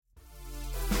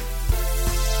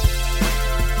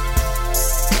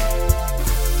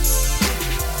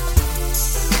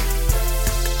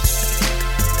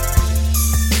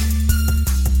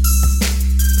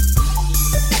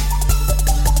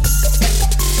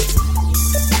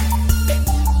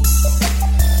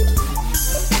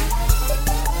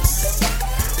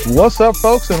What's up,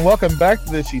 folks, and welcome back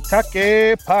to the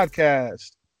Shiitake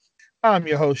Podcast. I'm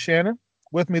your host, Shannon.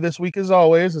 With me this week, as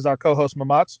always, is our co-host,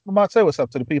 Mamat. Mamat, say what's up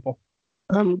to the people.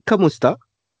 Kamusta?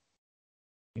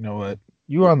 You know what?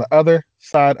 You are on the other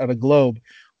side of the globe.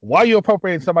 Why are you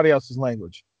appropriating somebody else's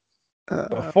language? Uh,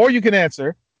 Before you can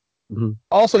answer, mhm.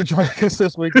 also joining us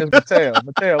this week is Mateo.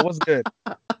 Mateo, what's good?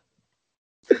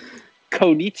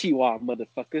 Konnichiwa,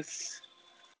 motherfuckers.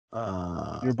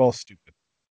 You're both stupid.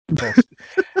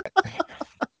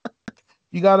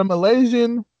 You got a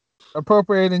Malaysian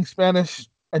appropriating Spanish,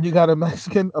 and you got a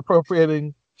Mexican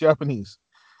appropriating Japanese.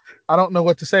 I don't know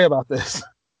what to say about this.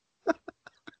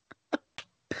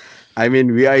 I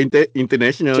mean, we are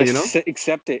international, Just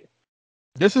accept it.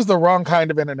 This is the wrong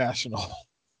kind of international.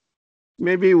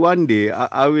 Maybe one day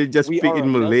I will just We speak are in a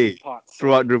Malay melting pot.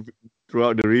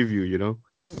 throughout the review.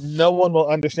 No one will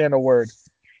understand a word.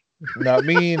 Not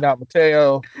me, not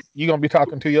Mateo. You're gonna be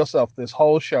talking to yourself this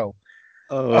whole show.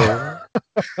 Oh,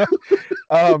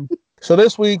 So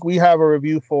this week we have a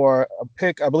review for a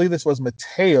pick. I believe this was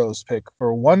Mateo's pick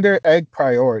for Wonder Egg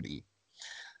Priority.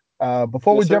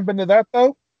 Before we Yes, sir. jump into that,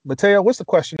 though, Mateo, what's the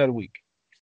question of the week?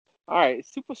 All right,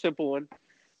 super simple one.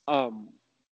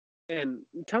 And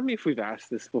tell me if we've asked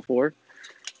this before,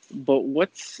 but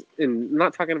and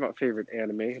not talking about favorite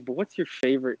anime, but what's your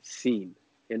favorite scene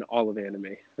in all of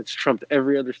anime that's trumped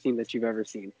every other scene that you've ever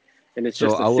seen? And it's so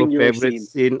just a our singular favorite scene.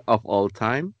 scene of all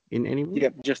time in anime?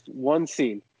 Yep, just one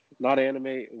scene. Not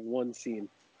anime, one scene.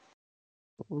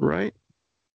 Right.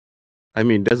 I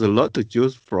mean, there's a lot to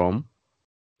choose from,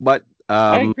 but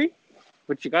I agree.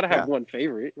 But you gotta have yeah. one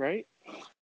favorite, right?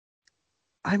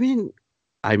 I mean,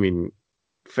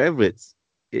 favorites.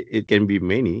 It can be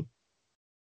many,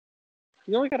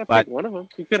 You only gotta but pick one of them.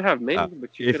 You could have many,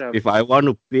 but you could have. if I want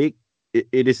to pick,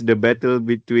 it is the battle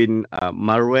between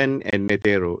Marwen and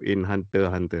Netero in Hunter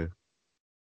x Hunter.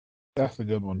 That's a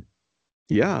good one.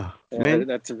 Yeah, Yeah, man.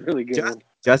 that's a really good one.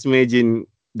 Just imagine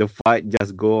the fight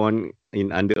just go on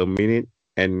in under a minute,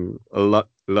 and a lot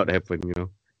happened,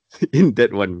 in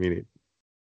that 1 minute.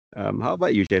 How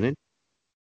about you, Shannon?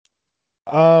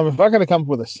 If I gotta come up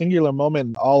with a singular moment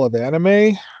in all of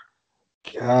anime,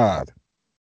 God,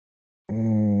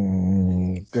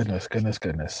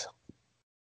 goodness.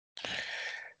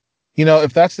 You know,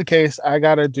 if that's the case, I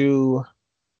gotta do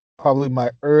probably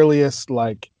my earliest,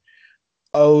 like,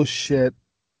 oh shit,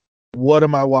 what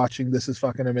am I watching? This is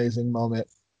fucking amazing moment.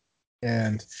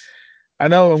 And I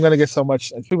know I'm gonna get so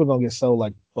much, and people are gonna get so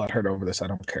like butthurt over this. I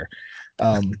don't care.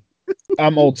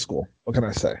 I'm old school. What can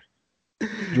I say?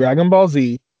 Dragon Ball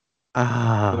Z,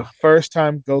 the first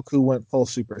time Goku went full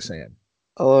Super Saiyan.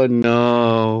 Oh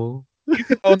no.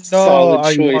 Oh no, Solid I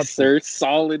want choice, to. sir.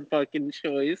 Solid fucking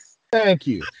choice. Thank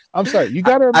you. I'm sorry. You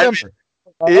got to I remember.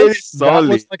 It is that was solid.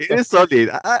 like It the is solid.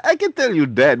 I can tell you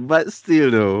that, but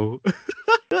still, no.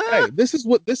 hey, this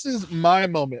is my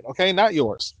moment, okay, not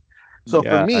yours. So for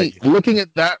Yeah. me, looking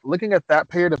at that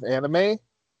period of anime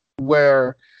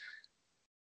where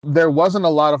there wasn't a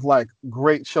lot of like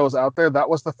great shows out there, that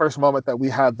was the first moment that we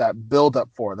had that build up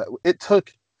for that. It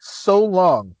took so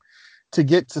long to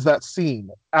get to that scene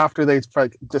after they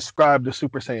like described the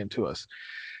Super Saiyan to us,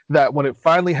 that when it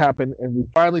finally happened and we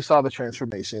finally saw the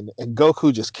transformation and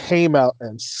Goku just came out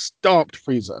and stomped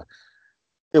Frieza,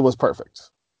 it was perfect.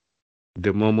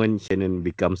 The moment Shannon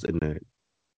becomes a nerd.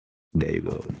 There you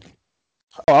go.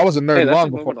 Oh, I was a Hey, nerd that's long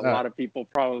a before moment a that. lot of people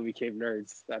probably became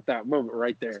nerds at that moment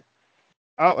right there.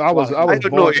 I was I don't know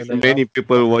born if in it. many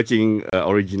people watching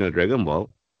original Dragon Ball.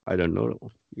 I don't know.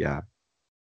 Yeah.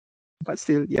 But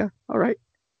still, yeah. All right.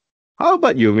 How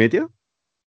about you, Matthew?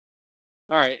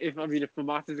 All right, if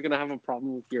Mamata's gonna have a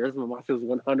problem with yours, Mamata's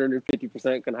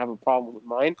 150% gonna have a problem with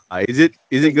mine. Is it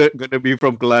gonna be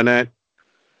from Clannad?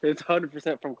 It's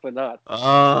 100% from Clannad.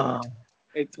 Ah.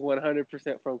 It's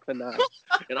 100% from Clannad.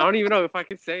 And I don't even know if I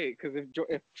can say it because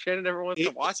if Shannon ever wants to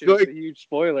It's watch it, going- it's a huge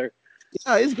spoiler.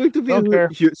 Yeah, it's going to be Don't a care.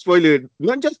 huge spoiler,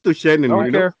 not just to Shannon,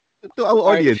 Don't care. to our All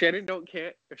right, audience. Shannon don't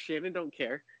care. If Shannon don't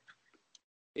care,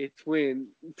 it's when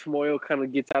Tomoyo kind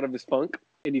of gets out of his funk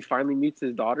and he finally meets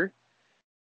his daughter,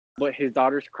 but his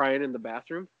daughter's crying in the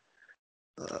bathroom.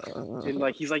 And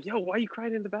like he's like, "Yo, why are you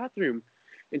crying in the bathroom?"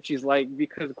 And she's like,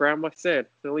 "Because Grandma said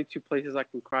the only two places I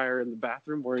can cry are in the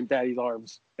bathroom or in Daddy's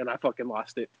arms," and I fucking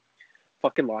lost it.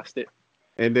 Fucking lost it.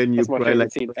 And then you That's my cry favorite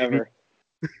like scene a baby. ever.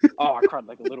 Oh, I cried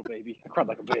like a little baby. I cried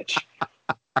like a bitch.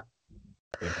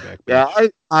 Yeah,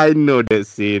 I know that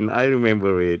scene. I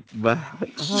remember it, but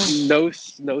No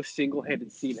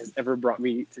single-handed scene has ever brought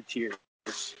me to tears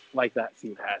like that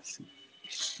scene has.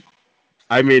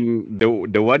 I mean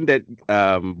the one that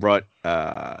brought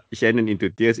Shannon into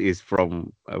tears is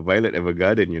from Violet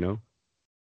Evergarden.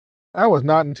 I was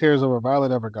not in tears over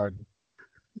Violet Evergarden.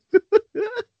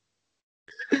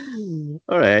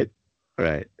 All right. All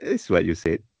right. It's what you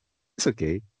said. It's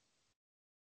okay.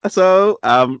 So,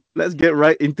 let's get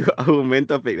right into our main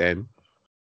topic then.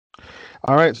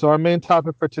 All right, so our main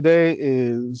topic for today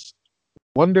is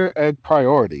Wonder Egg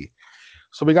Priority.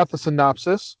 So we got the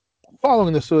synopsis.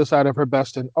 Following the suicide of her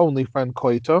best and only friend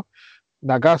Koito,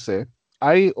 Nagase,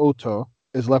 Ai Oto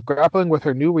is left grappling with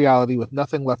her new reality with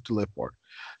nothing left to live for.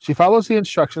 She follows the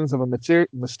instructions of a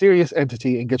mysterious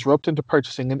entity and gets roped into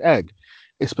purchasing an egg,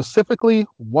 a specifically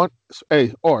one,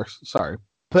 a or sorry,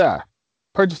 blah,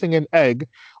 purchasing an egg,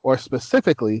 or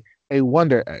specifically a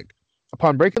Wonder Egg.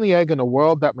 Upon breaking the egg in a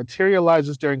world that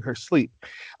materializes during her sleep,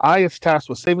 Ai is tasked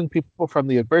with saving people from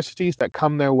the adversities that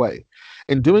come their way.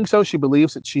 In doing so, she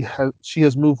believes that she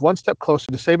has moved one step closer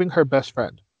to saving her best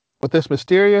friend. With this with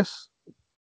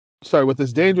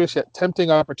this dangerous yet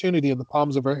tempting opportunity in the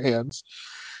palms of her hands,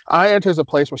 Ai enters a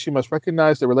place where she must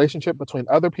recognize the relationship between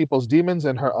other people's demons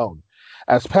and her own.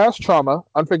 As past trauma,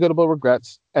 unforgettable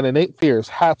regrets, and innate fears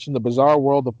hatch in the bizarre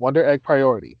world of Wonder Egg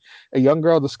Priority, a young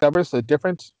girl discovers the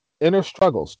different inner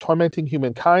struggles tormenting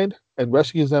humankind and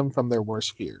rescues them from their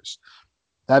worst fears.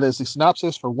 That is the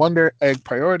synopsis for Wonder Egg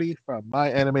Priority from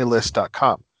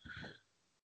myanimelist.com.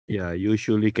 Yeah, you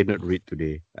surely cannot read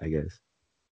today, I guess.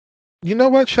 You know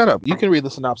what? Shut up. You can read the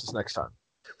synopsis next time.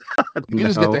 You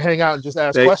just get No. to hang out and just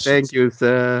ask Thank questions. you,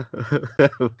 sir.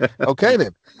 Okay,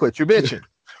 then. Quit your bitching.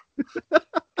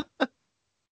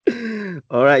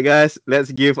 All right, guys,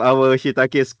 let's give our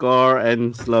Shiitake score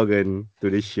and slogan to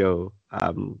this show.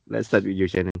 Let's start with you,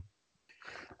 Shannon.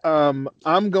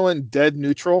 I'm going dead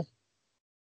neutral,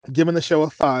 giving the show a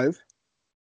 5.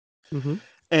 Mm-hmm.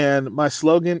 And my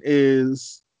slogan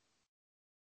is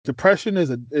depression is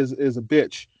a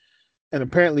bitch, and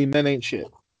apparently men ain't shit.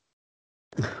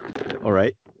 All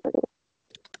right.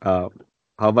 How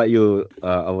about you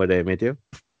over there, Matthew?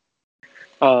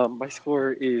 My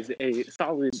score is a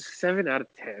solid 7 out of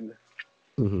 10.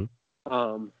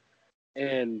 Mm-hmm.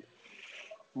 And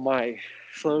my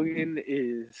slogan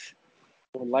is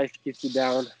when life gets you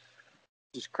down,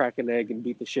 just crack an egg and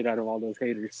beat the shit out of all those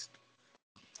haters.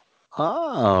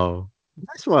 Oh,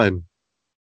 nice one.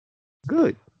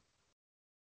 Good.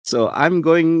 So I'm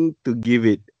going to give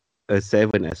it a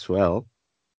 7 as well.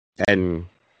 And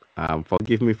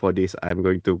forgive me for this. I'm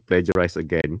going to plagiarize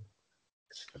again.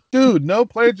 Dude, no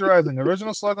plagiarizing.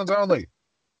 Original slogans only.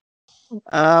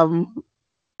 I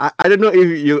don't know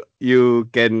if you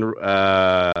can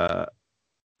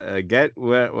get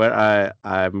where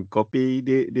I'm copy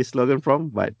the slogan from,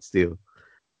 but still.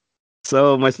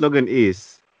 So my slogan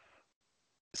is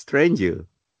stranger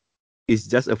is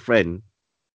just a friend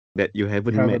that you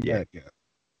haven't met yet.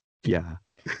 Yeah.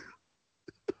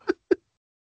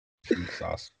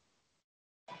 Jesus.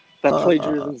 That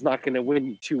plagiarism's not going to win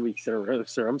you 2 weeks in a row,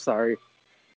 sir. I'm sorry.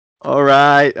 All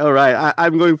right.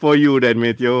 I'm going for you then,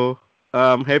 Matthew.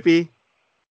 Happy?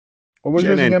 What was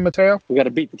yours again, Mateo? We got to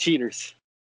beat the cheaters.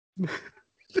 I'm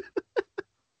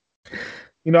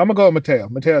gonna go with Mateo.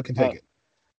 Mateo can take it.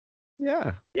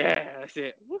 Yeah. Yeah, that's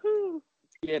it. Woohoo!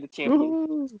 Yeah, the champion.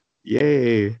 Woo-hoo.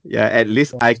 Yay. Yeah, at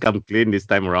least I come clean this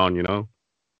time around,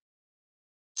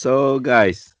 So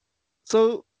guys,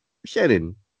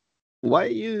 Shannon, why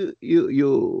you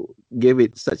gave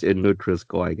it such a neutral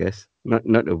score, I guess?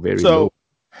 Not a very low.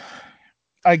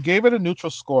 I gave it a neutral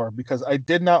score because I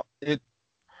didn't like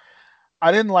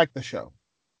the show.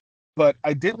 But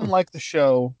I didn't like the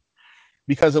show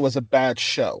because it was a bad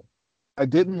show. I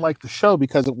didn't like the show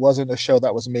because it wasn't a show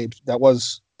that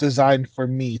was designed for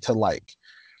me to like.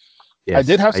 Yes, I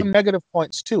did have some negative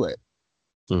points to it,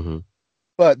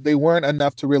 but they weren't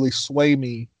enough to really sway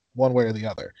me one way or the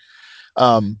other.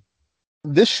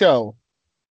 This show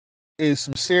is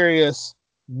some serious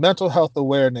mental health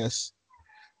awareness,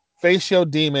 face your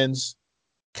demons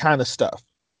kind of stuff.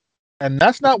 And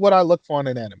that's not what I look for in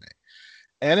an anime.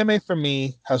 Anime for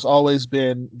me has always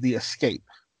been the escape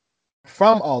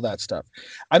from all that stuff.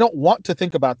 I don't want to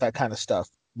think about that kind of stuff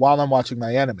while I'm watching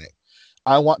my anime.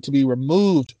 I want to be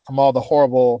removed from all the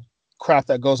horrible crap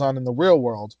that goes on in the real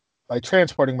world by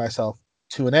transporting myself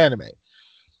to an anime.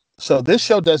 So this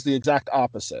show does the exact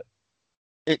opposite.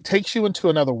 It takes you into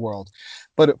another world,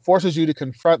 but it forces you to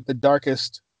confront the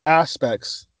darkest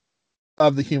aspects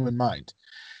of the human mind.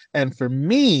 And for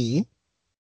me,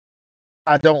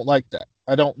 I don't like that.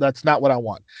 That's not what I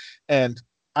want. And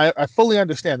I fully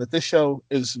understand that this show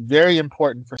is very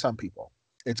important for some people.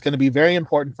 It's going to be very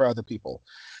important for other people,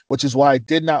 which is why I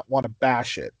did not want to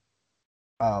bash it.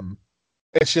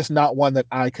 It's just not one that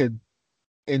I could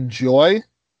enjoy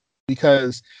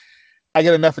because I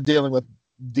get enough of dealing with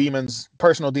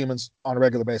personal demons on a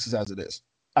regular basis as it is.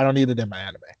 I don't need it in my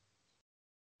anime.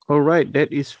 All right,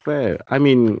 that is fair. I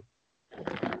mean,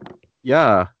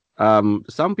 yeah.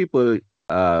 Some people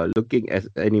looking at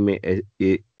anime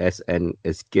as an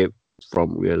escape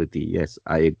from reality. Yes,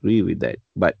 I agree with that.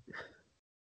 But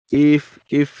if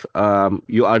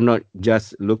you are not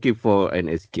just looking for an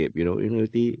escape,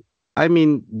 reality. I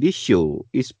mean, this show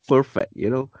is perfect.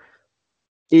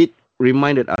 It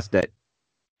reminded us that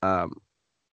um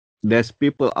there's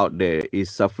people out there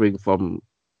is suffering from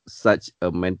such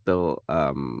a mental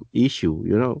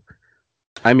issue.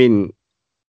 I mean,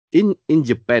 in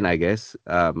Japan, I guess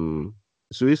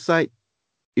suicide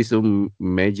is a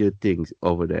major thing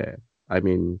over there. I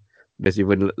mean, there's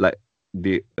even like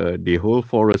the whole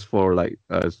forest for like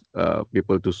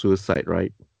people to suicide,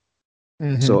 right?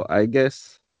 Mm-hmm. So I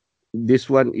guess this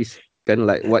one is kind of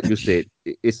like what you said.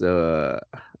 It's a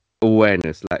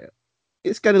awareness, like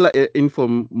it's kind of like an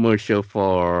infomercial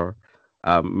for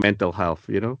mental health.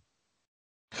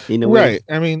 In a way. Right.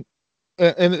 I mean,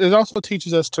 and it also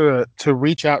teaches us to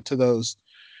reach out to those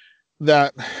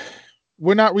that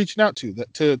we're not reaching out to,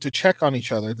 that to check on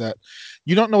each other, that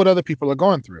you don't know what other people are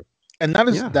going through, and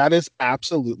Yeah. that is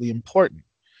absolutely important.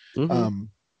 Mm-hmm.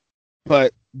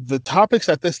 But the topics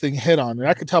that this thing hit on, and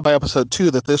I could tell by episode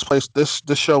 2 that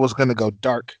this show was going to go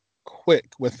dark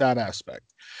quick with that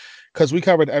aspect, because we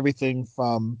covered everything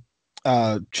from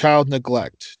child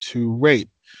neglect to rape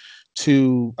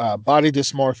to body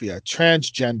dysmorphia,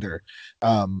 transgender,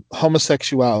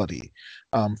 homosexuality,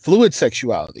 fluid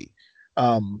sexuality.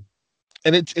 And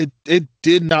it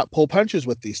did not pull punches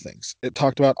with these things. It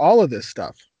talked about all of this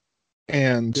stuff.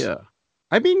 And Yeah.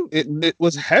 I mean, it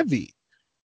was heavy.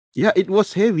 yeah, it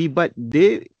was heavy, but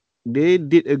they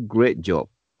did a great job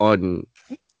on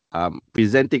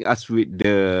presenting us with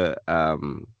the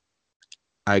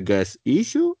I guess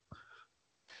issue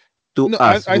to No,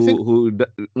 us I think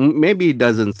maybe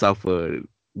doesn't suffer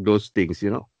those things,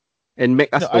 and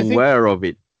make us no, aware of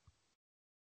it.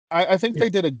 I think Yeah. they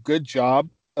did a good job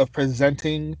of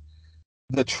presenting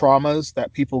the traumas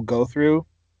that people go through,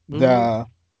 Mm-hmm.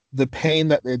 the pain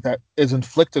that is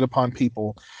inflicted upon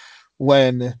people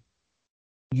when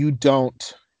you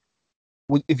don't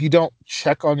if you don't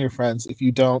check on your friends, if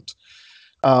you don't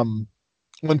um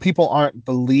when people aren't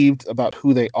believed about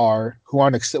who they are,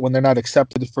 when they're not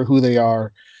accepted for who they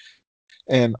are,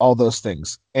 and all those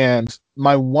things. And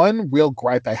my one real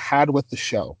gripe I had with the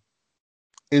show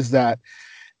is that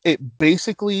it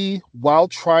basically, while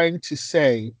trying to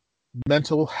say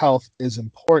mental health is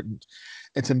important,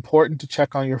 it's important to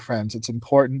check on your friends, it's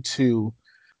important to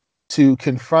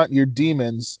confront your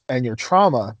demons and your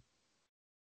trauma,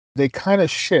 they kind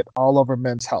of shit all over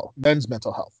men's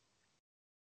mental health,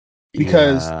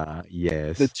 because Yeah, the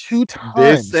yes. two They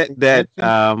times said they that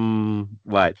mentioned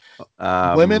what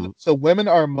women, um so women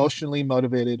are emotionally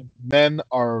motivated, men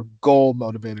are goal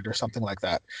motivated, or something like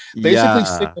that, basically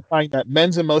yeah. signifying that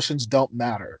men's emotions don't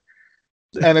matter.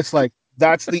 And it's like,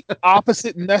 that's the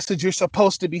opposite message you're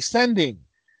supposed to be sending,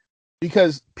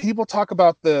 because people talk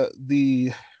about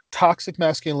the toxic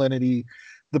masculinity,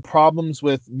 the problems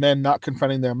with men not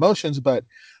confronting their emotions, but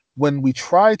when we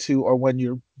try to, or when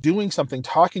you're doing something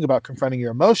talking about confronting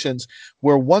your emotions,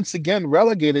 we're once again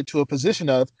relegated to a position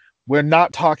of, we're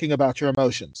not talking about your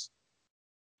emotions.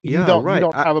 Yeah, You right.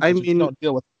 don't have I emotions, you mean, don't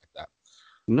deal with it like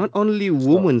not only that. So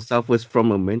women suffers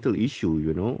from a mental issue,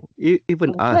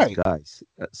 even us right, guys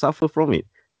suffer from it,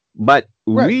 but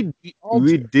right, we we all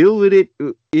we do. deal with it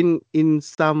in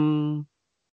some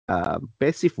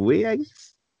passive way, I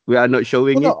guess. We are not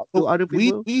showing Well, it no, to other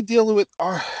people. we deal with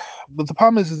our. But the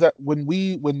problem is that when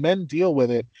men deal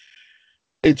with it,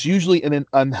 it's usually in an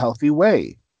unhealthy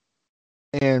way.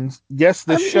 And yes,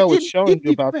 I this mean, it show is it, showing it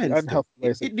you about the depends though. unhealthy it,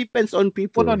 ways. it depends on Well, no,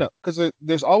 people. no, because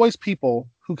there's always people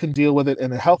who can deal with it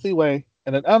in a healthy way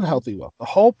and an unhealthy way. The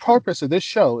whole Yeah. purpose of this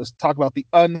show is to talk about the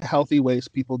unhealthy ways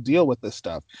people deal with this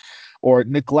stuff, or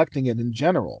neglecting it in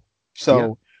general. Yeah.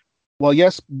 So, well,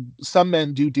 yes, some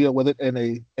men do deal with it in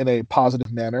a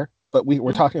positive manner, but we're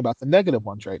Mhm. talking about the negative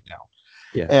ones right now.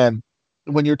 Yeah. And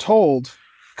when you're told,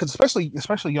 because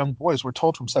especially young boys, we're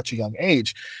told from such a young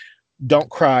age, don't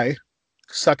cry,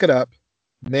 suck it up,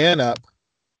 man up.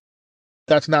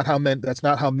 That's not how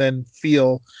men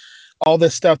feel. All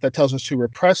this stuff that tells us to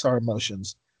repress our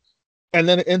emotions. And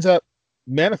then it ends up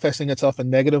manifesting itself in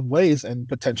negative ways and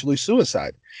potentially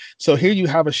suicide. So here you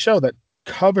have a show that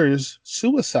covers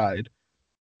suicide,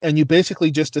 and you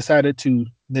basically just decided to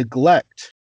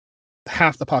neglect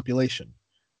half the population.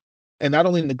 And not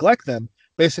only neglect them,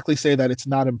 basically say that it's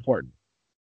not important.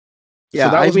 So Yeah.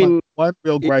 that I was my mean, one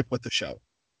real it, gripe with the show.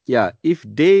 yeah. If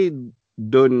they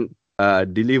don't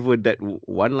delivered that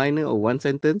one liner or one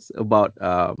sentence about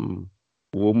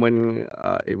woman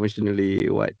emotionally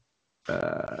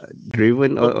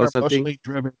driven Women or are something. emotionally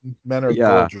driven. Men are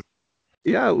Yeah, gorgeous.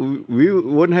 yeah, we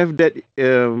won't have that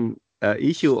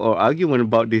issue or argument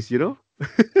about this, you know.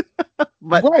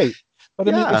 But Right. But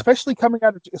I mean, yeah. especially coming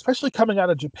out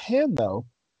of Japan though,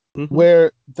 Mm-hmm.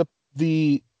 where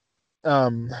the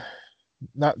um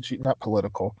not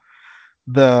political,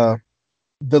 the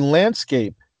the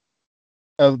landscape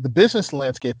of the business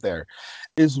landscape there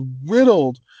is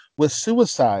riddled with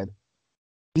suicide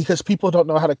because people don't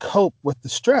know how to cope with the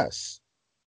stress.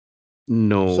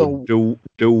 No, So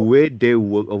the way they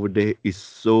work over there is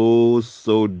so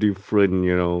different,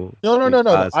 you know, with no.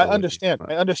 us I over here. understand.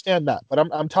 I understand that, but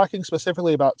I'm talking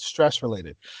specifically about stress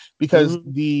related, because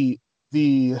Mm-hmm,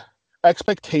 the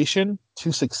expectation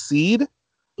to succeed,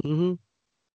 mm-hmm.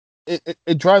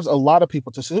 it drives a lot of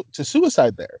people to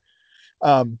suicide there.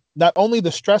 Not only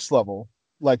the stress level,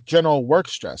 like general work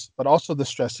stress, but also the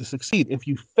stress to succeed. If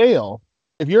you fail,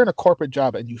 if you're in a corporate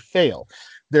job and you fail,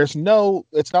 it's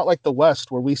not like the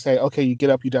West where we say, okay, you get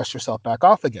up, you dust yourself back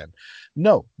off again.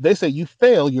 No, they say you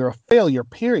fail, you're a failure,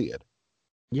 period.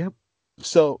 Yep.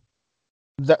 So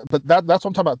that's what I'm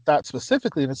talking about, that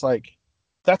specifically. And it's like,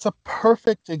 that's a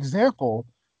perfect example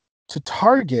to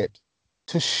target,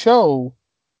 to show,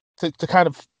 to kind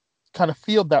of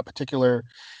field that particular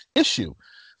issue,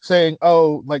 saying,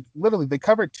 oh, like literally they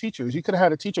covered teachers. You could have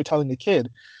had a teacher telling a kid,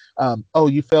 oh,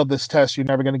 you failed this test, you're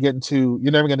never going to get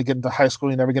into high school,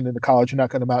 you're never getting into college, you're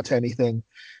not going to amount to anything,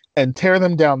 and tear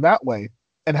them down that way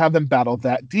and have them battle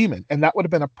that demon. And that would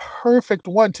have been a perfect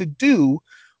one to do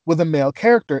with a male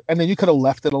character. And then you could have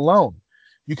left it alone.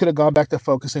 You could have gone back to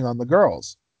focusing on the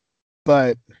girls.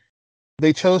 But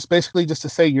they chose basically just to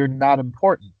say you're not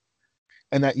important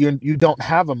and that you don't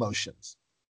have emotions.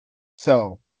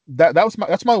 So that's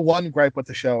my one gripe with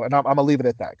the show, and I'm gonna leave it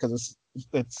at that because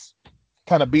it's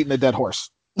kind of beating a dead horse.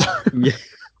 Yeah.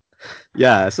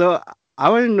 Yeah. So I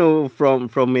want to know from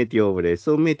Matthew over there.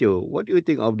 So Matthew, what do you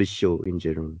think of the show in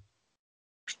general?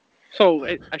 So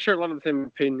I share a lot of the same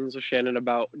opinions with Shannon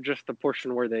about just the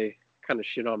portion where they kind of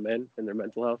shit on men and their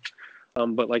mental health.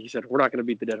 But like you said, we're not going to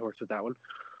beat the dead horse with that one.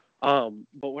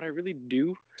 But what I really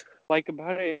do like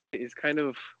about it is kind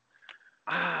of,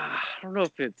 I don't know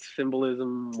if it's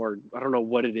symbolism or I don't know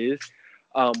what it is.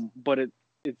 But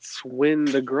it's when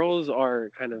the girls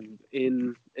are kind of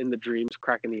in the dreams,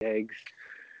 cracking the eggs,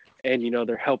 and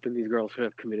they're helping these girls who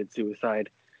have committed suicide.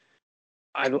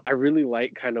 I really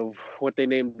like kind of what they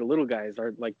named the little guys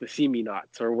are like the see me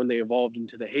nots, or when they evolved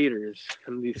into the haters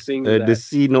and these things The that,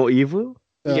 See No Evil.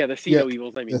 yeah, the see Yeah, no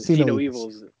evils. I mean, yeah, the see see no no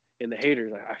evils. evils and the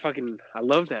haters. I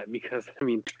love that because I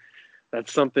mean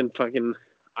that's something fucking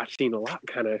I've seen a lot.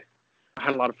 Kind of, I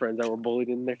had a lot of friends that were bullied,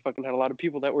 and they fucking had a lot of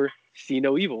people that were see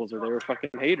no evils or they were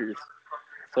fucking haters.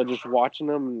 So just watching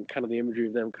them and kind of the imagery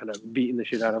of them kind of beating the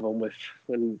shit out of them with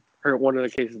when hurt one of the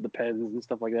cases the pens and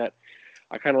stuff like that.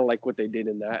 I kind of like what they did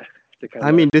in that to kind I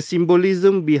of mean, the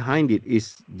symbolism behind it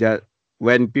is that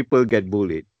when people get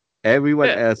bullied, everyone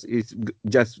yeah. else is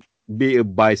just be a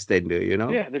bystander, you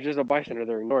know. Yeah, they're just a bystander.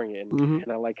 They're ignoring it, and, Mm-hmm.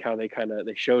 and I like how they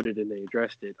showed it and they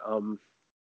addressed it.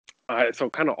 So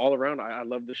kind of all around, I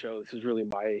love the show. This is really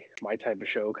my type of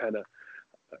show, kind of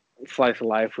slice of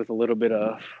life with a little bit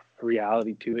of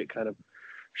reality to it, kind of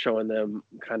showing them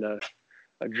kind of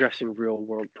addressing real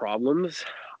world problems.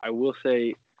 I will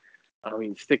say, I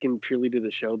mean, sticking purely to the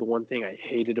show, the one thing I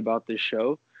hated about this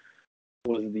show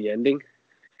was the ending.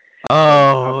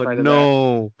 Oh Outside of that,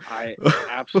 no. I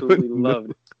absolutely No.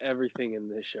 loved everything in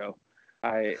this show.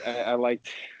 I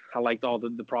liked all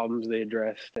the problems they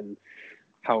addressed and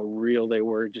how real they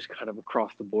were, just kind of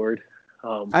across the board.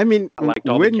 I mean, I liked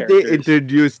all the when they characters.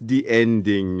 introduce the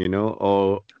ending, you know,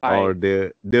 or I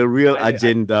the real I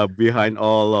agenda behind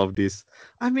all of this,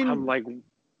 I I'm mean, like,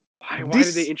 why did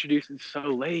they this. introduce it so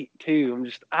late too? I'm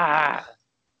just ah.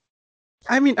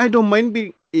 I mean, I don't mind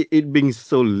it being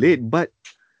so late, but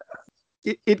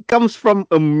it comes from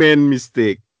a man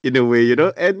mistake in a way, you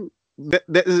know, and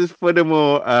that is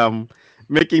furthermore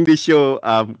making the show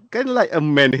kind of like a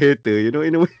man hater, you know,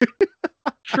 in a way.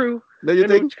 True, Don't you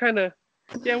and think? which kind of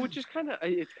yeah, which is kind of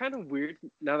it's kind of weird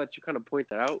now that you kind of point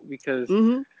that out because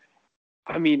Mm-hmm.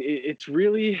 I mean it's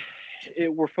really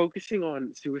we're focusing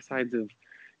on suicides of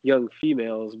young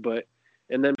females, but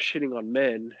and them shitting on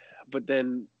men, but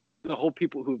then the whole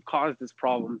people who've caused this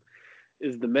problem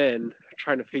is the men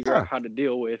trying to figure out Yeah. how to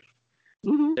deal with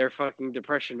Mm-hmm. their fucking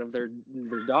depression of their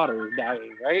daughter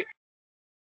dying, right?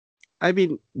 I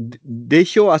mean, they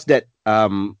show us that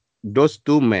those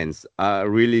two men are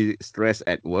really stressed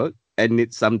at work and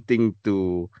need something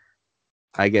to,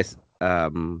 I guess,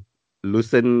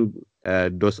 loosen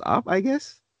those up, I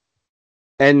guess.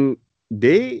 And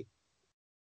they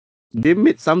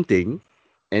made something,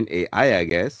 an AI, I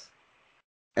guess,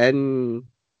 and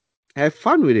have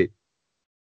fun with it.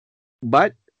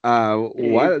 But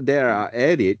It, while they are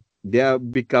at it, they are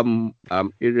become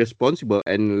irresponsible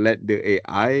and let the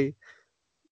AI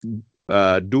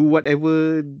do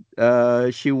whatever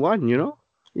she want,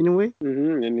 in a way.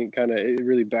 and it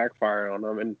really backfired on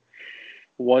him. And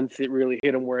once it really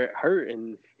hit him where it hurt,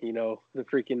 and the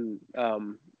freaking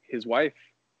his wife,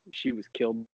 she was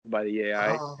killed by the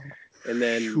AI, Oh, and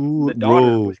then Shoot, the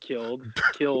daughter bro. was killed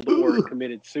or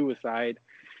committed suicide.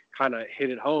 Kind of hit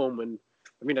it home, and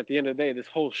I mean, at the end of the day, this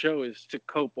whole show is to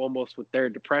cope almost with their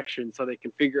depression, so they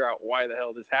can figure out why the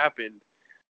hell this happened,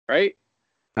 right?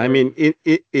 I Or mean,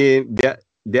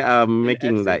 they are in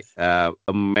making like essence,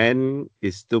 a man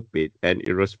is stupid and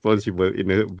irresponsible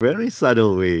in a very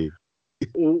subtle way.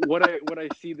 what I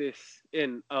see this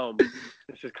in,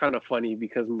 this is kind of funny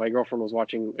because my girlfriend was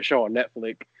watching a show on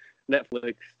Netflix.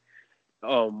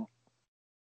 Um,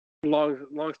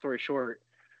 long story short,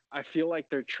 I feel like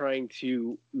they're trying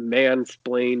to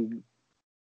mansplain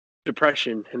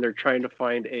depression, and they're trying to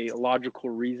find a logical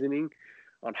reasoning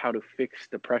on how to fix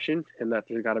depression, and that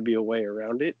there's got to be a way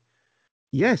around it.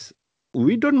 Yes,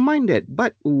 we don't mind that,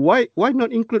 but why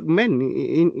not include men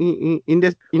in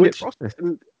that Which process?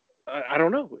 I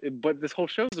don't know, but this whole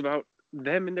show is about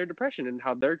them and their depression and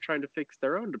how they're trying to fix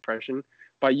their own depression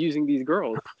by using these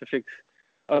girls to fix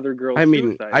other I girls'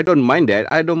 mean, I suicides. don't mind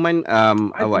that. I don't mind I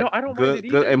what no, I don't mind girl it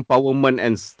girl either. empowerment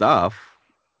and stuff,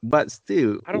 but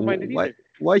still, I don't mind it either.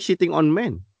 why shitting on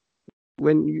men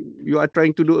when you are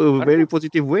trying to do a I don't very know.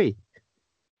 positive way?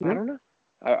 You I know? don't know.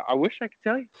 I wish I could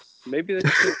tell you. Maybe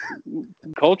that's just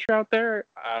culture out there.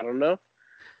 I don't know.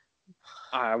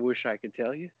 I wish I could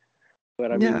tell you,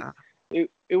 but I mean, Yeah.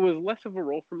 it was less of a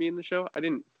role for me in the show. I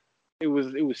didn't. It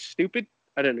was stupid.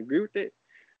 I didn't agree with it,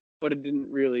 but it didn't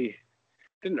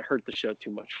hurt the show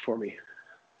too much for me.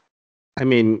 I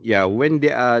mean, yeah, when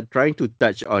they are trying to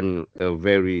touch on a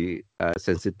very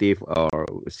sensitive or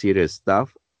serious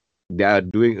stuff, they are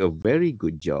doing a very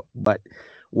good job. But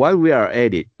while we are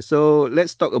at it, so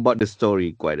let's talk about the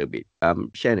story quite a bit.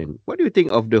 Shannon, what do you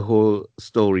think of the whole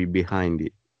story behind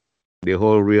it, the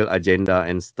whole real agenda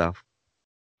and stuff?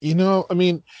 I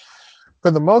mean,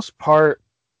 for the most part,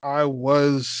 I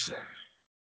was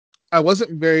I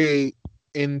wasn't very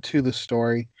into the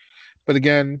story, but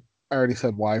again, I already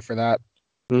said why for that.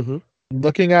 Mm-hmm.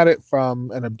 Looking at it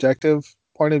from an objective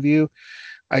point of view,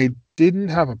 I didn't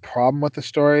have a problem with the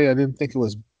story. I didn't think it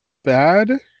was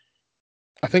bad.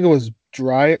 I think it was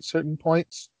dry at certain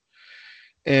points,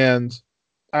 and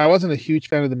I wasn't a huge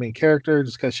fan of the main character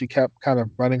just because she kept kind of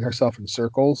running herself in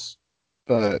circles.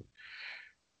 But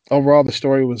overall, the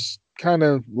story was kind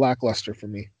of lackluster for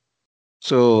me.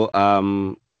 So,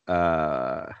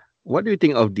 uh, what do you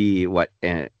think of the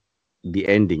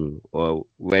ending, or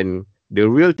when the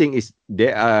real thing is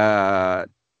they are,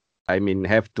 I mean,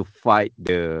 have to fight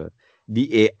the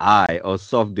AI or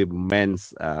solve the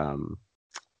man's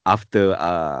after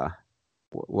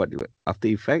after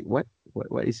effect, what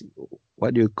is,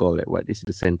 what do you call it, what is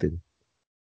the sentence,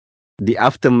 the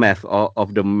aftermath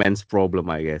of the man's problem,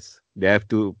 I guess they have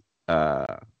to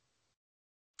uh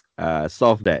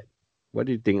solve that. What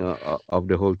do you think of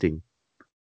the whole thing?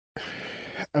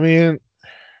 I mean,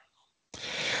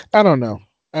 I don't know.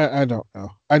 I don't know.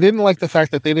 I didn't like the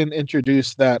fact that they didn't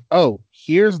introduce that, oh,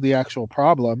 here's the actual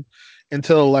problem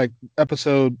until like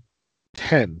episode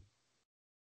 10.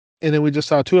 And then we just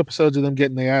saw 2 episodes of them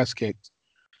getting their ass kicked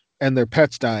and their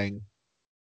pets dying.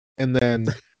 And then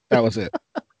that was it.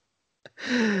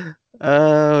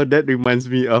 That reminds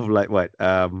me of like what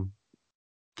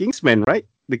Kingsman, right?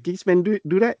 The Kingsman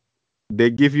do that. They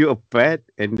give you a pet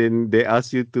and then they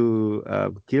ask you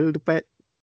to kill the pet.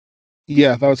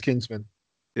 Yeah, that was Kingsman.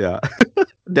 Yeah,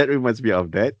 that reminds me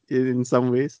of that in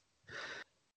some ways.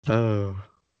 Oh,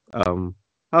 how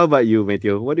about you,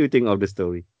 Matthew? What do you think of the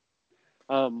story?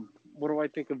 What do I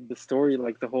think of the story?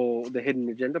 Like the hidden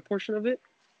agenda portion of it.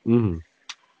 Mm-hmm.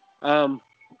 Um,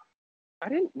 I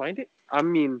didn't mind it. I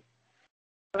mean,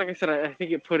 like I said, I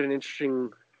think it put in a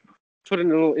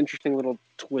little interesting little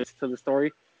twist to the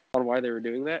story on why they were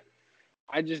doing that.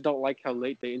 I just don't like how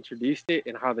late they introduced it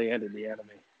and how they ended the anime.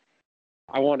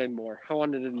 I wanted more. I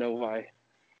wanted to know why.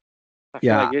 I feel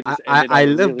Yeah, like it I, just I ended I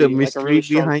on love the a mystery really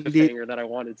strong behind it, cliffhanger that I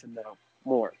wanted to know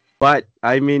more. but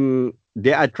I mean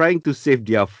they are trying to save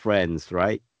their friends,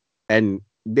 right? And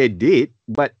they did,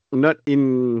 but not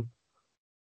in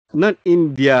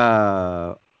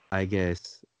their, I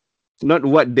guess, not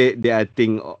what they are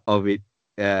think of it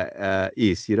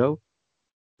is,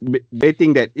 they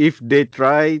think that if they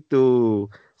try to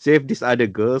save these other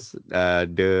girls,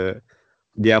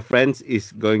 their friends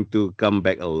is going to come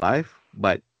back alive.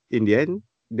 But in the end,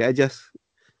 they are just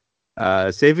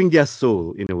saving their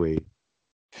soul in a way.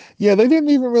 Yeah, they didn't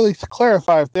even really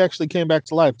clarify if they actually came back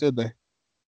to life, did they?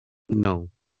 No,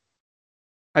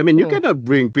 I mean you Hmm. cannot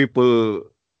bring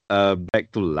people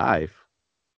back to life.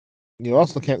 You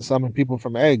also can't summon people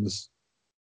from eggs.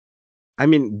 I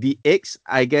mean, the eggs,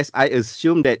 I guess I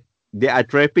assume that they are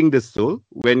trapping the soul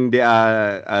when they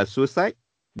are suicide.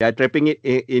 They are trapping it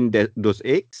in those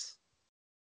eggs.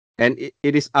 And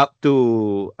it is up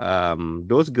to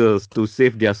those girls to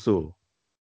save their soul,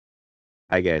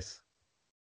 I guess,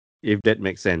 if that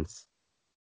makes sense.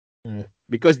 Hmm.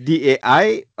 Because the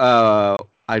AI,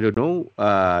 I don't know,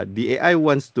 the AI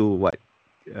wants to what?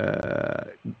 Uh,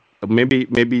 maybe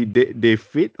they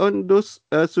fit on those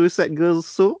suicide girls'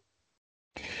 soul.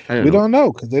 I don't We know. don't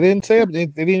know because they didn't say they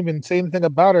didn't even say anything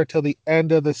about her till the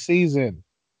end of the season.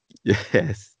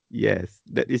 Yes, yes,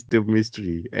 that is the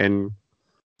mystery. And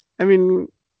I mean,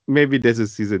 maybe there's a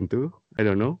season two. I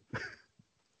don't know.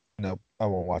 Nope, I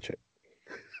won't watch it.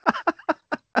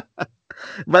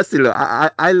 But still,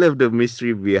 I love the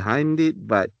mystery behind it.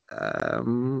 But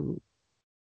tell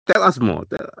us more.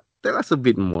 Tell us a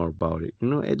bit more about it.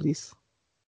 At least.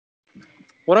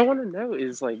 What I want to know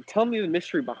is like, tell me the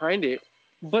mystery behind it,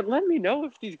 but let me know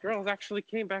if these girls actually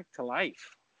came back to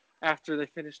life after they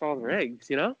finished all their eggs.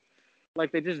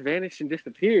 Like they just vanished and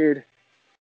disappeared,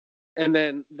 and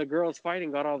then the girls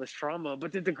fighting got all this trauma.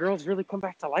 But did the girls really come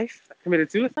back to life?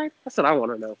 Committed suicide? That's what I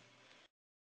want to know.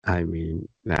 I mean,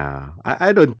 nah,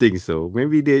 I don't think so.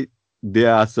 Maybe they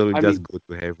also I just mean, go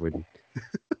to heaven.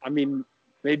 I mean,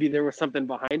 maybe there was something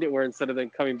behind it where instead of them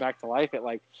coming back to life, it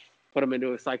like put them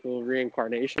into a cycle of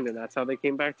reincarnation, and that's how they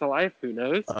came back to life. Who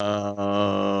knows?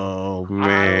 Oh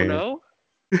I don't man. know.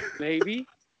 Maybe,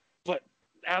 but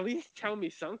at least tell me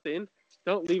something.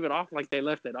 Don't leave it off like they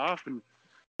left it off and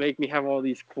make me have all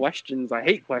these questions. I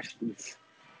hate questions.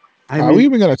 I Are we mean,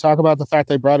 even going to talk about the fact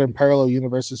they brought in parallel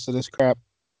universes to this crap?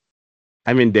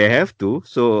 they have to.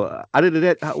 So other than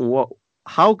that,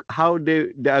 how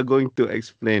they are going to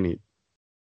explain it?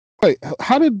 Wait,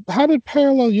 how did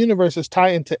parallel universes tie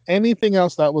into anything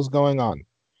else that was going on?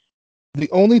 The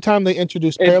only time they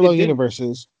introduced It parallel didn't.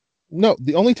 universes, no,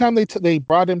 the only time they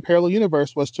brought in parallel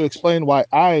universe was to explain why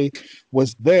I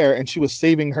was there and she was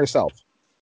saving herself.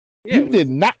 Yeah, You it was. did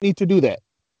not need to do that.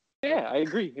 Yeah, I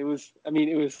agree. It was. I mean,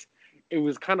 it was. It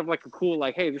was kind of like a cool,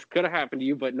 like, hey, this could have happened to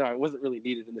you, but no, it wasn't really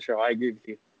needed in the show. I agree with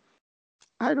you.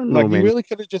 I don't know, Like you man. really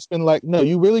could have just been like, no,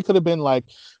 you really could have been like,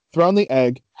 thrown the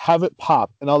egg, have it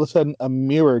pop, and all of a sudden a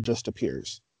mirror just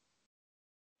appears,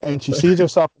 and she sees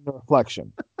herself in the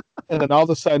reflection, and then all of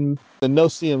a sudden the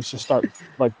no-see-ums just start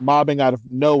like mobbing out of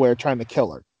nowhere trying to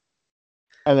kill her,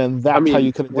 and then I that's how mean,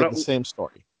 you could have did the same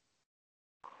story.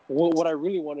 what I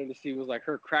really wanted to see was like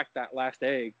her crack that last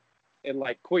egg, and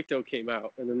like Koito came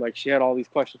out, and then like she had all these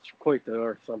questions for Koito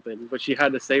or something, but she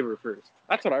had to save her first.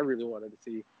 That's what I really wanted to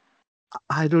see.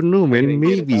 I don't know, Like it man. didn't I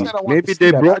get it understand though. I want to Maybe see they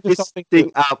that. I brought just don't this think that.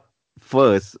 thing up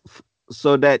first,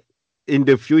 so that in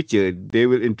the future they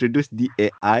will introduce the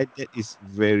AI that is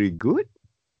very good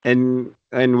and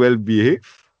well behaved.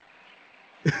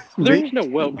 There Maybe. is no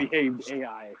well-behaved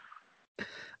AI.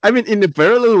 I mean, in the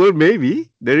parallel world,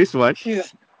 maybe there is one.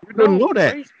 Jesus, You don't no, know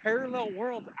that. erase parallel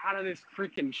worlds out of this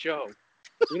freaking show.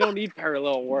 We don't need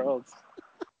parallel worlds.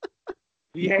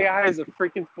 The AI is a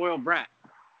freaking spoiled brat.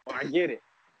 Oh, I get it.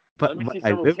 But Let me but see I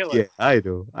someone love kill the her. AI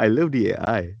though. I love the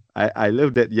AI. I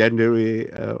love that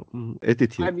yandere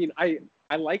I attitude. mean, I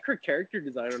like her character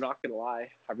design. I'm not gonna lie.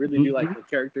 I really do like Mhm. her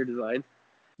character design,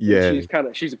 and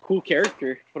Yeah. she's a cool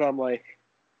character. But I'm like,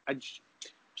 I just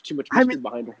there's too much I mean, mystery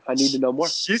behind her. I need to know more.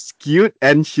 she's cute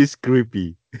and she's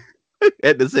creepy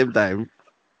at the same time.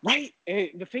 Right? And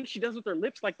the thing she does with her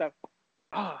lips, like that.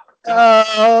 Oh God.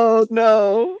 Oh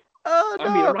no! Oh I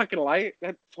mean, I'm no! not gonna lie.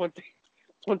 That's one thing.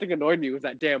 One thing annoyed me was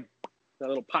that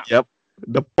little pop. Yep,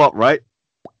 the pop, right?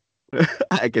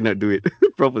 I cannot do it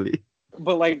properly.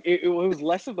 But like, it was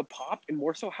less of the pop and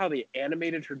more so how they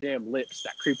animated her damn lips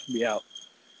that creeped me out.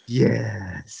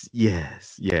 Yes,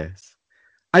 yes, yes.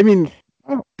 I mean,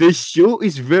 Oh, the show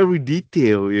is very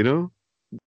detailed.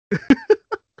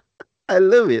 I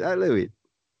love it. I love it.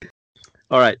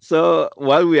 All right. So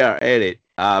while we are at it,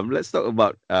 let's talk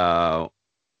about uh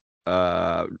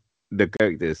the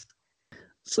characters.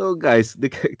 So guys, the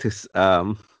characters,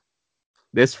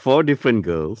 there's four different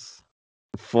girls,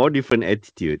 four different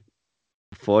attitude,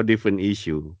 four different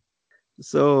issue.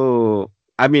 So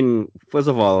I mean, first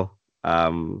of all,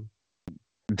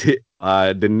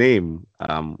 the name,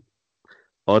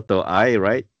 Otto I,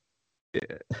 right?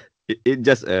 it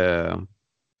just a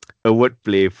word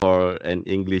play for an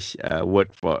English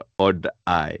word for odd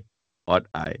eye. Odd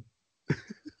eye.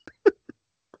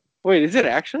 Wait, is it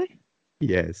actually?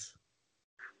 Yes.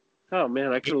 Oh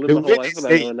man, I could have lived The my way whole they life without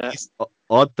say knowing it that. is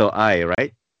auto eye,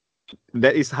 right?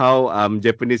 That is how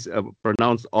Japanese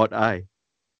pronounce odd eye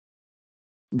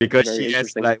That's because very she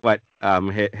has interesting. like what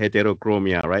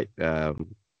heterochromia, right?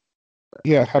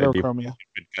 Yeah, Different heterochromia.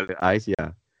 color eyes,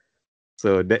 yeah.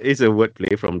 So that is a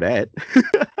wordplay from that.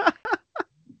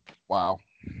 Wow.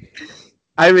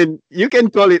 I mean, you can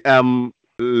call it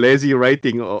lazy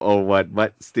writing or what,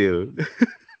 but still.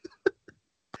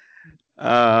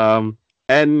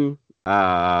 And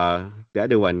the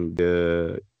other one,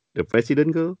 the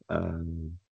president girl,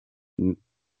 N-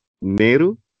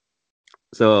 Nehru.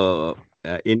 So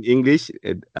in English,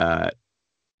 it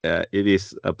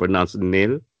is pronounced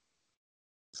nail.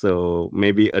 So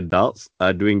maybe adults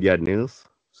are doing their nails,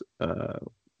 uh,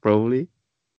 probably.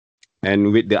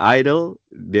 And with the idol,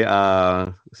 they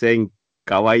are saying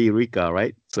kawaii Rika,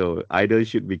 right? So idol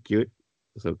should be cute.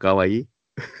 So kawaii.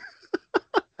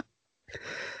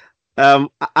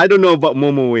 I don't know about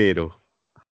Momoe though.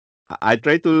 I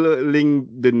try to link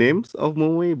the names of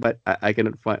Momoe, but I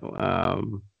cannot find.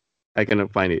 I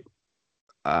cannot find it.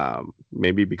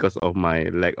 Maybe because of my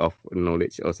lack of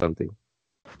knowledge or something.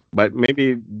 But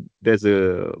maybe there's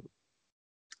a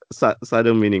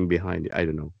subtle meaning behind it. I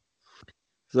don't know.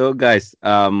 So guys,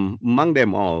 among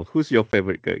them all, who's your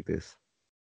favorite characters?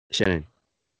 Shannon.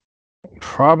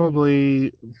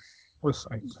 Probably.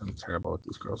 I'm terrible with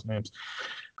these girls' names.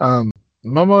 Um,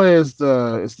 Momoe is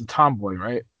the tomboy,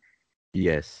 right?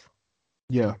 Yes.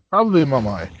 Yeah, probably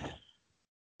Momoe.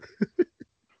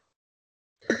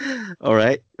 All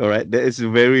right. All right. That is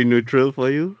very neutral for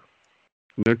you.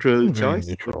 Neutral Very choice.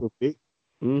 neutral.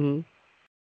 Mm-hmm.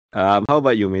 How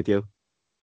about you, Matthew?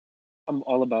 I'm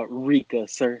all about Rika,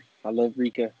 sir. I love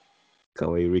Rika.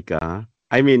 Kawaii Rika. Huh?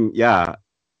 I mean, yeah,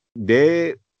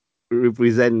 they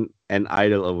represent an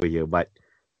idol over here, but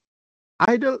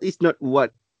idol is not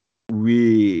what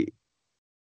we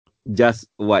just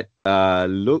what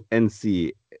look and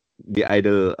see. The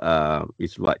idol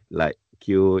is what like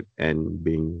cute and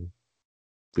being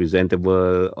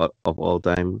presentable of all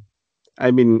time.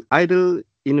 I mean, idol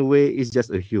in a way is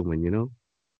just a human, you know.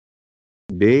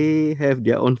 They have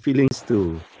their own feelings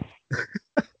too,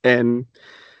 and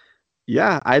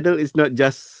yeah, idol is not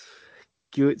just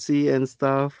cutesy and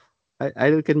stuff.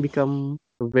 Idol can become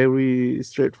a very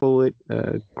straightforward,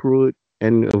 crude,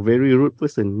 and a very rude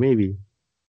person, maybe.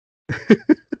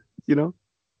 You know.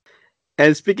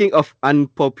 And speaking of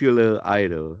unpopular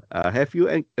idol, have you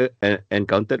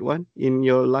encountered one in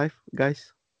your life,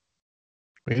 guys?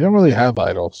 We don't really have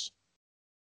idols.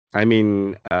 I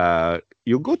mean,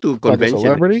 you go to Like a convention and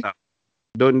celebrity, stuff.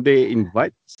 Don't they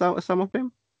invite some of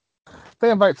them? they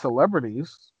invite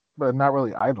celebrities, but not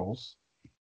really idols.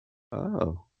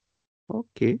 Oh,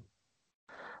 okay.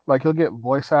 Like he'll get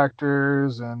voice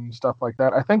actors and stuff like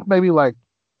that. I think maybe like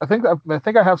I think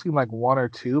I have seen like one or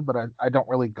two, but I don't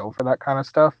really go for that kind of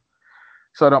stuff,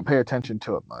 so I don't pay attention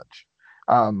to it much.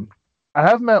 Um, I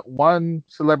have met one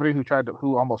celebrity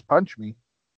who almost punched me.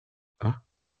 Huh?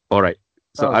 All right.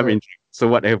 That So was I mean, it. so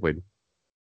what happened?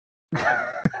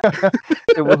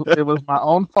 It was my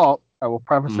own fault. I will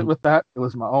preface it Mhm. with that. It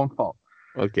was my own fault.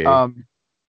 Okay. Um,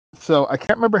 so I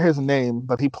can't remember his name,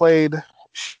 but he played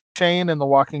Shane in The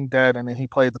Walking Dead, and then he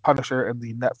played the Punisher in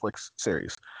the Netflix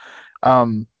series.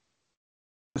 Um,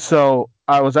 so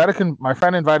I was at my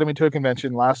friend invited me to a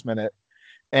convention last minute,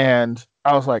 and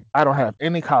I was like, I don't have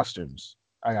any costumes.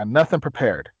 I got nothing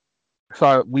prepared.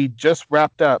 So we just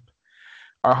wrapped up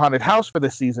our haunted house for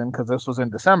this season because this was in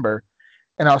December,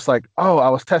 and I was like, oh, I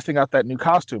was testing out that new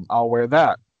costume. I'll wear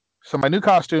that. So my new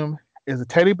costume is a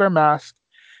teddy bear mask,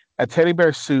 a teddy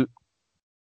bear suit,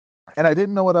 and I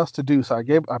didn't know what else to do. So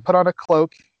I put on a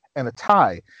cloak and a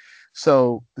tie.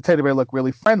 So the teddy bear looked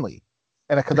really friendly.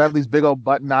 And because I have these big old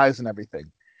button eyes and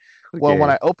everything. Well, when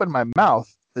Okay. I open my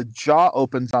mouth, the jaw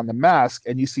opens on the mask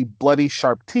and you see bloody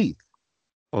sharp teeth.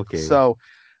 Okay. So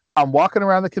I'm walking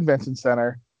around the convention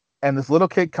center and this little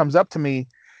kid comes up to me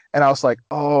and I was like,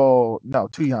 oh no,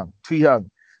 too young, too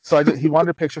young. So he wanted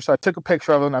a picture. So I took a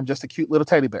picture of him. I'm just a cute little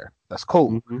teddy bear. That's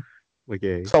cool. Mm-hmm.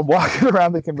 Okay. So I'm walking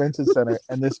around the convention center,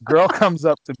 and this girl comes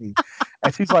up to me,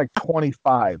 and she's like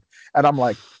 25, and I'm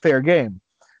like, fair game.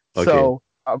 Okay. So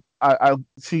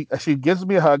she gives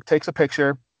me a hug, takes a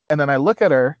picture, and then I look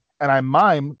at her and I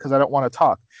mime because I don't want to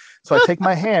talk. So I take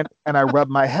my hand and I rub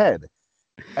my head,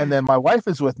 and then my wife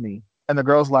is with me, and the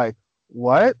girl's like,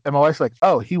 "What?" And my wife's like,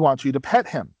 "Oh, he wants you to pet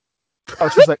him." Oh,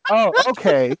 she's like, "Oh,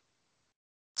 okay."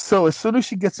 So as soon as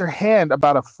she gets her hand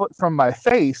about a foot from my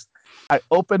face, I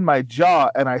open my jaw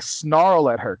and I snarl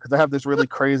at her because I have this really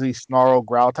crazy snarl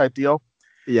growl type deal.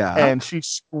 Yeah. And she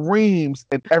screams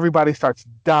and everybody starts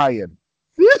dying.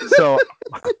 So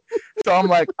so I'm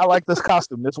like, I like this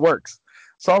costume. This works.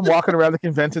 So I'm walking around the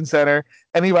convention center.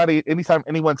 Anytime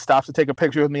anyone stops to take a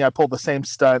picture with me, I pull the same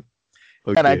stunt.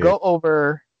 And I Okay. go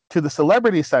over to the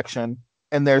celebrity section,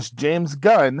 and there's James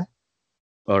Gunn,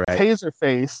 All right.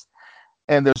 Taserface,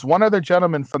 and there's one other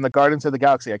gentleman from the Guardians of the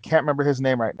Galaxy. I can't remember his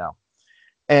name right now.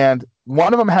 And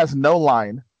one of them has no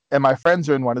line, and my friends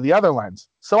are in one of the other lines.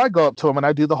 So I go up to him and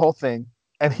I do the whole thing,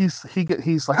 and he's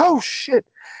like, "Oh shit!"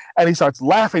 And he starts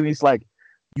laughing. He's like,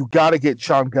 "You got to get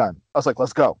Sean Gunn." I was like,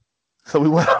 "Let's go." So we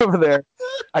went over there.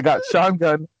 I got Sean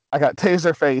Gunn. I got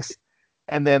Taserface,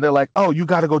 and then they're like, "Oh, you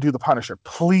got to go do the Punisher,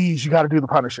 please. You got to do the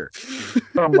Punisher."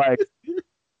 So I'm like,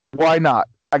 "Why not?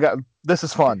 This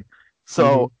is fun." Mm-hmm.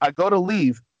 So I go to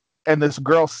leave, and this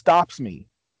girl stops me,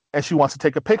 and she wants to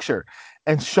take a picture.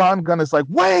 And Sean Gunn is like,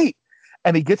 "Wait!"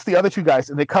 And he gets the other two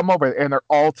guys, and they come over, and they're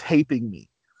all taping me.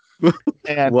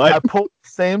 And What? I pulled the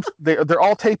same. They're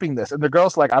all taping this, and the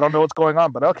girl's like, "I don't know what's going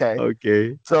on, but okay."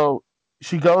 Okay. So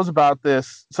she goes about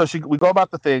this. So we go about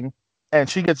the thing, and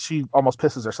she almost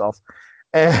pisses herself,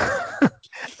 and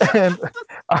and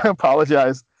I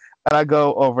apologize, and I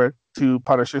go over to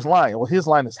Punisher's line. Well, his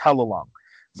line is hella long,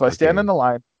 so I stand in Okay. the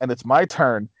line, and it's my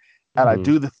turn, and I Mm-hmm.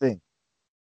 do the thing,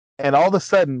 and all of a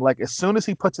sudden, like as soon as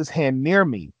he puts his hand near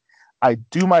me, I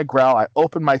do my growl, I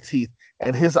open my teeth,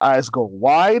 and his eyes go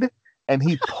wide, and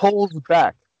he pulls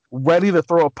back, ready to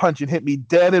throw a punch and hit me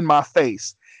dead in my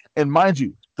face. And mind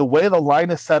you, the way the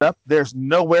line is set up, there's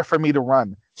nowhere for me to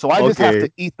run. So I just have to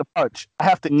Okay. eat the punch. I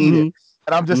have to eat it. Mm-hmm.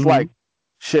 And I'm just Mm-hmm. like,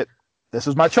 shit, this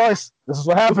is my choice. This is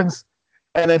what happens.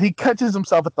 And then he catches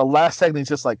himself at the last second. He's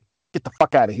just like, get the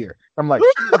fuck out of here. I'm like,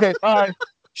 okay, bye.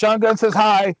 Sean Gunn says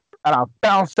hi, and I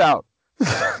bounced out.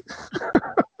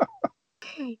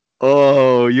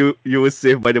 Oh, you were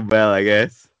saved by the bell, I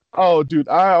guess. Oh, dude,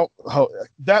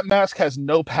 that mask has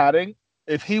no padding.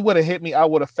 If he would have hit me, I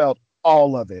would have felt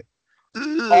all of it.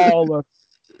 All of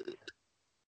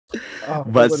it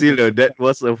But would have still, been though, that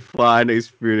was a fun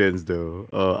experience, though.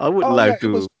 I would oh yeah, like it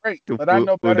was to great. to But I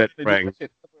know pull better that than to do prank. that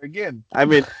shit ever again. I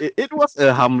mean, it was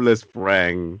a harmless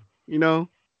prank. You know,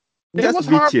 It just was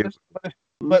be chill. harmless,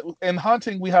 but in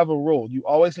hunting we have a rule. You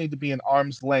always need to be an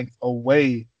arm's length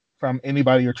away from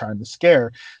anybody you're trying to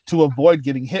scare to avoid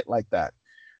getting hit like that.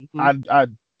 Mhm. I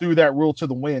threw that rule to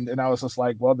the wind, and I was just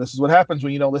like, well, this is what happens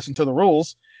when you don't listen to the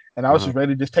rules. And I was Uh-huh. just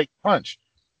ready to just take the punch.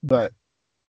 But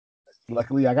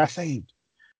luckily I got saved.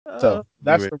 So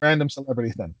that's Great. the random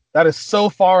celebrity thing. That is so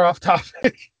far off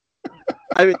topic.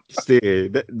 I mean, still,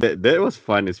 that was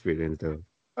fun experience, though.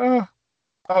 Uh,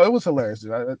 oh, it was hilarious,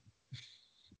 dude.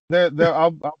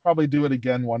 I'll probably do it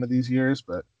again one of these years,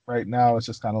 but right now it's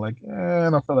just kind of like, I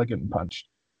don't feel like getting punched.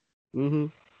 Mm-hmm.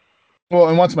 Well,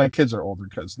 and once my kids are older,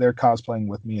 because they're cosplaying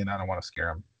with me, and I don't want to scare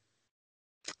them.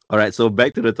 All right, so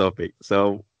back to the topic.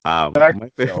 So, Back to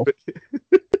my the show.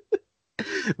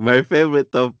 favorite, my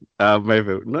favorite top, my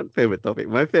favorite, not favorite topic.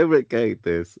 My favorite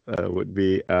characters would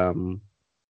be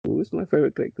who's my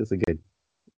favorite characters again?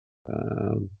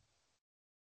 Um,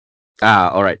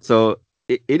 all right. So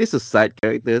it is a side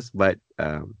characters, but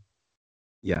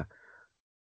yeah.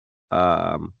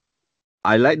 Um,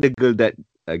 I like the girl that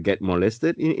get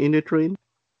molested in the train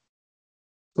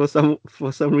for some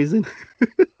reason,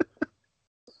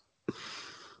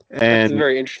 That's a and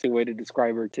very interesting way to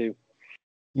describe her too.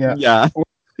 Yeah, yeah, or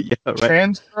yeah, right.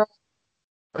 trans girl.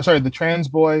 Sorry, the trans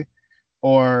boy,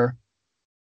 or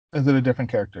is it a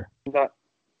different character? Not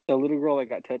the little girl that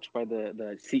got touched by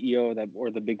the CEO of that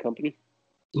or the big company.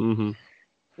 Mm-hmm.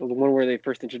 The one where they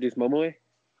first introduced Momoe.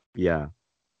 Yeah,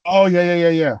 Oh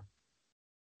yeah.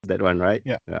 that one, right?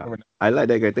 Yeah. Yeah, I like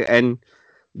that character. And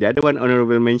the other one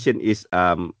honorable mention is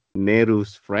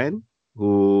Neru's friend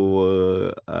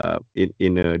who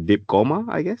in a deep coma,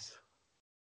 I guess.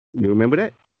 You remember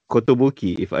that?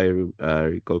 Kotobuki, if I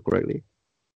recall correctly.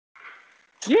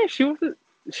 Yeah, she wasn't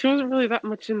really that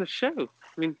much in the show.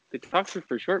 I mean, they talked to her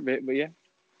for a short bit, but yeah,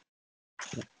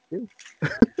 Yeah.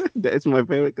 That's my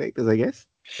favorite characters, I guess.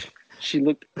 she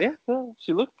looked kind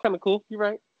of cool. You're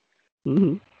right.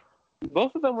 Hmm.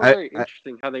 Both of them were I, very I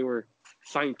interesting. How they were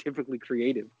scientifically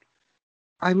creative.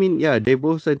 I mean, yeah, they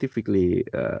both scientifically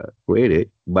created,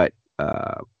 but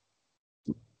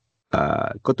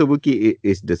Kotobuki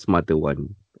is the smarter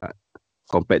one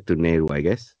compared to Neru, I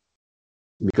guess,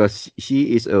 because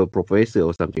she is a professor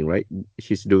or something, right?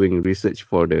 She's doing research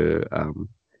for the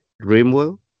dream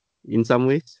world in some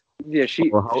ways, Yeah,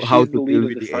 or how she's the to lead deal of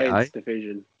with the the AI. science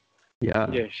division.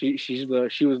 Yeah, she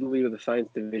was the lead of the science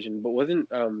division, but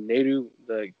wasn't Nehru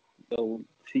the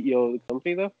CEO of the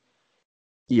company though?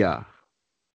 yeah.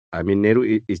 I mean,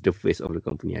 Nehru is the face of the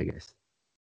company, I guess,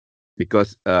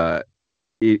 because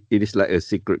it is like a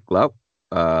secret club,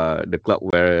 the club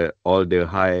where all the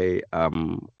high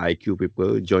IQ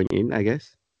people join in, I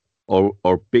guess, or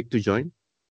pick to join.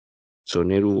 So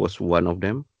Nehru was one of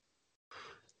them.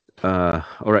 All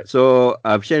right. So,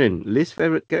 Shannon, least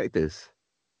favorite characters.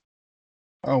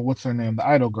 Oh, what's her name? The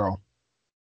idol girl.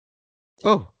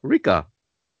 Oh, Rika.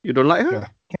 You don't like her? Yeah,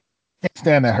 can't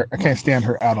stand her. I can't stand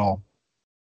her at all.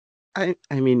 I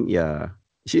mean, yeah,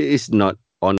 she is not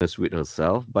honest with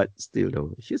herself, but still,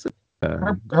 though, she's a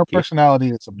Her kid. personality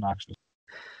is obnoxious.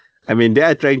 I mean, they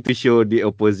are trying to show the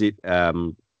opposite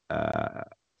uh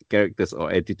characters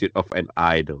or attitude of an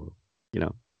idol. You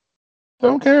know?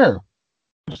 Don't care.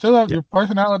 You still have Yeah. your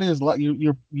personality is like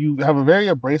you have a very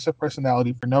abrasive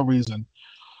personality for no reason.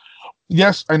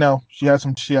 Yes, I know she had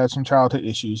some childhood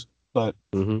issues, but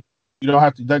Hmm. you don't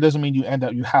have to. That doesn't mean you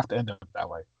have to end up that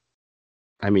way.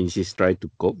 I mean, she's trying to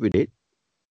cope with it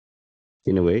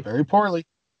in a way. Very poorly.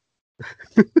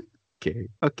 Okay,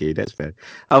 okay, that's fair.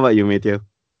 How about you, Matthew?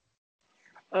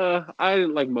 I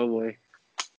didn't like Momoe.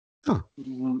 Oh,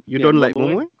 you Yeah, don't like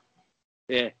Momoe. Momoe?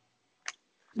 Yeah,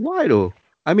 Why though?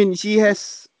 I mean, she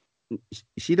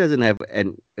doesn't have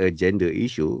a gender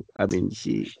issue. I mean,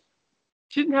 she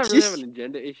didn't really have an she's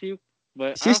agenda issue,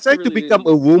 but I she's also trying to really become didn't.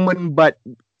 a woman, but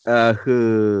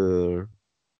her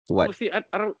Well, what? see, I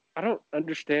don't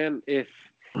understand if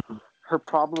her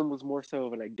problem was more so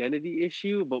of an identity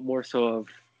issue, but more so of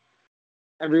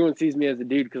everyone sees me as a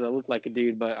dude because I look like a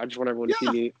dude, but I just want everyone to see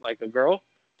Yeah, me like a girl.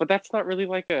 But that's not really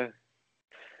like a.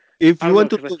 if I you don't know want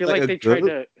to because I look feel like like a they tried girl,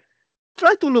 to.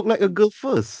 try to look like a girl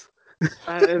first.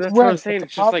 That's what I'm Right, but saying. the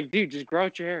It's just problem. like, dude, just grow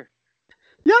out your hair.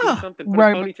 Do Yeah, something. Put a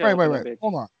Right, ponytail up in that right. bitch.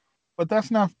 Hold on, but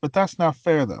that's not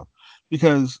fair though,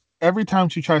 because every time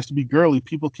she tries to be girly,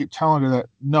 people keep telling her that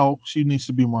no, she needs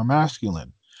to be more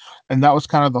masculine, and that was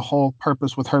kind of the whole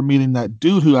purpose with her meeting that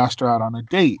dude who asked her out on a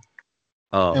date.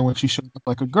 oh, And when she showed up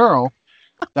like a girl,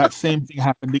 that same thing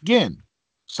happened again.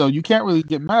 So you can't really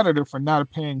get mad at her for not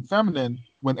appearing feminine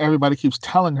when everybody keeps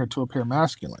telling her to appear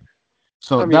masculine.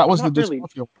 So I mean, that was the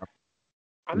dysmorphia.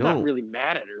 I'm not no. really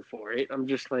mad at her for it. I'm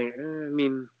just like, I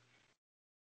mean,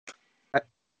 I,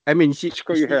 I mean, just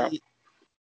grow your hair out.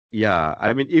 yeah.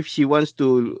 I mean, if she wants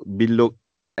to be looked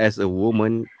as a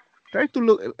woman, try to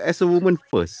look as a woman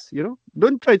first. You know,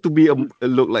 don't try to be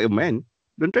look like a man.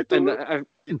 Don't try to And look.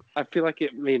 I feel like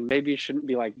it. I mean, maybe it shouldn't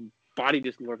be like body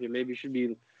dysmorphia. Maybe it should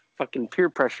be fucking peer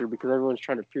pressure because everyone's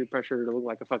trying to peer pressure her to look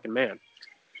like a fucking man.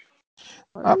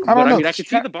 I But don't I know. mean, I can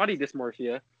see the body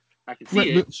dysmorphia. I can see Right,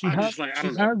 it. but I'm just like, I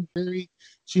don't know.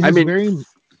 she I has mean, very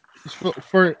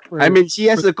I for mean, she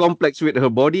has a complex with her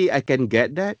body. I can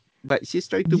get that, but she's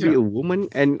trying to be yeah. a woman,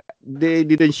 and they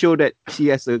didn't show that she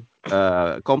has a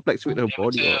complex with her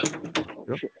body, or you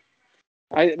know?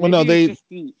 I Well, no, maybe it's they just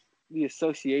the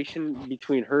association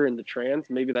between her and the trans.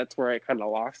 Maybe that's where I kind of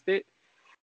lost it.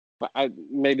 But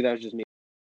maybe that was just me.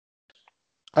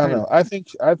 I don't I know.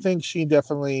 I think she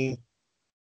definitely.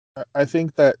 I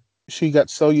think that she got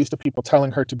so used to people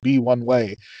telling her to be one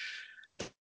way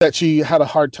that she had a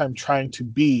hard time trying to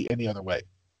be any other way.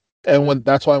 And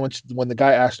that's why when the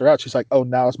guy asked her out, she's like, "Oh,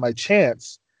 now is my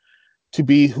chance to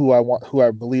be who I want, who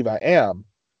I believe I am,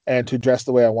 and to dress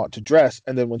the way I want to dress."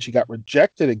 And then when she got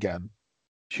rejected again,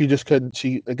 she just couldn't.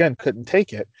 She again couldn't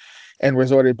take it, and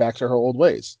resorted back to her old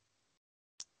ways.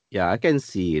 yeah, I can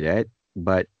see that,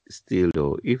 but still,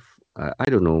 though, if I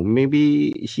don't know,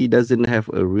 maybe she doesn't have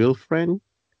a real friend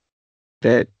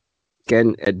that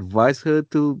can advise her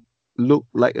to look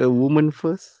like a woman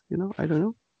first. You know, I don't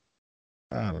know.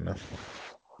 I don't know.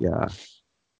 Yeah.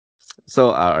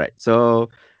 So all right. So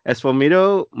as for me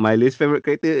though, my least favorite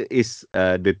character is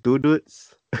the two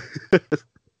dudes.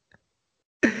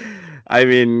 I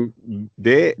mean,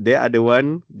 they are the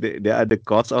one. They are the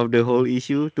cause of the whole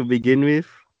issue to begin with.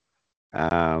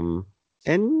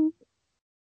 And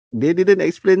they didn't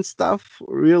explain stuff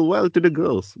real well to the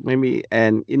girls. Maybe,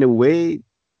 and in a way,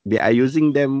 they are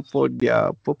using them for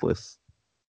their purpose.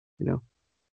 You know.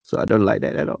 So I don't like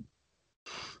that at all.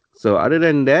 So other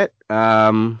than that,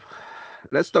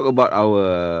 let's talk about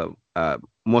our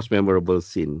most memorable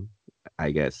scene,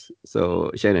 I guess.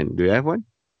 So Shannon, do you have one?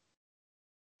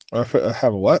 I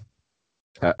have a what?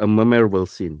 A memorable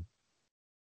scene.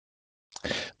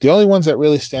 The only ones that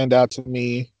really stand out to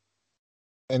me,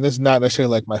 and this is not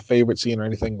necessarily like my favorite scene or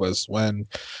anything, was when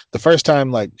the first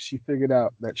time like she figured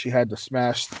out that she had to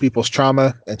smash people's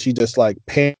trauma, and she just like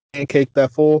pancaked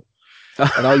that fool,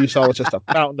 and all you saw was just a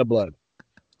fountain of blood.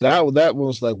 That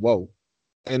was like whoa,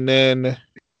 and then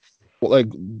like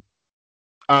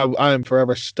I am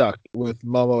forever stuck with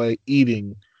Momoe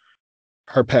eating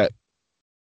her pet.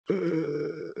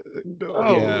 No.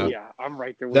 Oh Yeah. yeah, I'm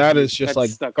right there with That you. is just That's like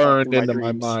stuck hard burned through my into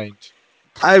my dreams. mind.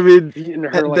 I mean, Seeing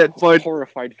her at like that point,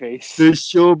 horrified face. the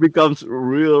show becomes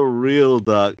real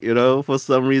dark. You know, for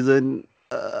some reason.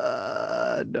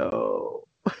 No.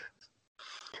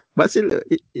 But still,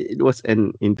 it was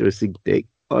an interesting take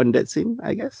on that scene,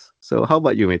 I guess. So, how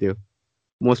about you, Matthew?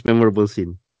 Most memorable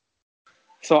scene?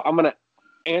 So I'm gonna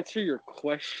answer your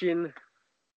question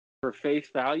for face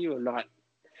value and not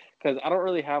because I don't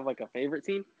really have like a favorite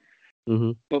scene.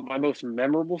 Mm-hmm. But my most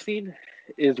memorable scene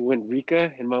is when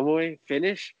Rika and Momoe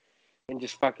finish and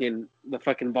just the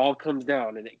fucking ball comes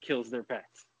down and it kills their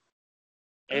pets.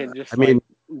 And just I mean, like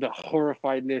the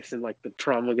horrifiedness and like the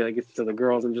trauma that gets to the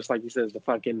girls and just like he says, the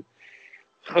fucking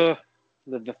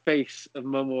the face of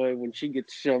Momoe when she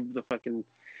gets shoved the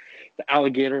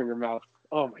alligator in her mouth.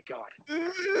 Oh my god.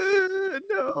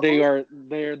 no.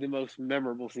 They're the most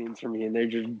memorable scenes for me and they're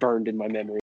just burned in my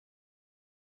memory.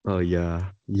 Oh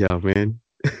yeah, man.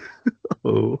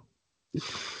 Oh,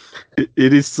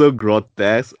 it is so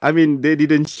grotesque. I mean, they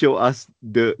didn't show us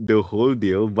the whole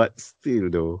deal, but still,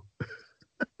 though.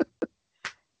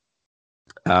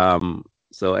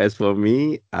 So as for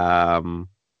me, the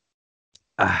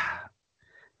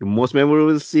most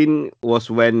memorable scene was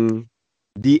when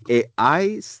the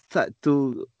AI start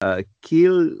to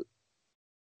kill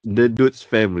the dude's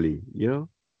family. You know,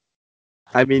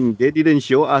 I mean, they didn't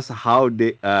show us how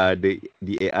the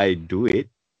AI do it,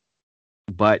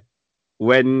 but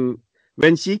when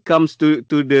she comes to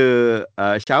the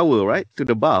shower, right, to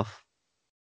the bath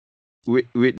with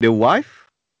the wife,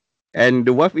 and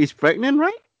the wife is pregnant,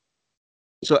 right?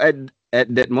 So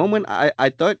at that moment, I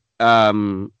thought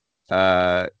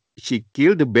uh she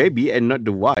killed the baby and not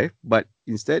the wife, but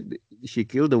instead she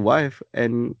killed the wife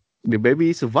and the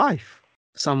baby survived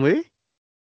some way.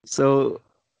 So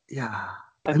yeah,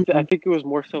 I I mean, think it was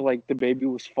more so like the baby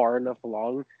was far enough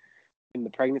along in the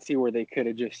pregnancy where they could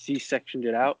have just C-sectioned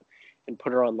it out and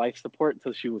put her on life support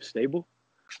until she was stable.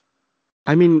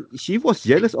 she was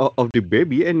jealous of the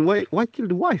baby, and why kill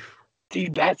the wife?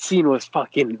 Dude, that scene was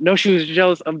fucking. No, she was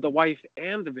jealous of the wife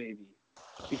and the baby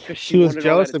because she She was wanted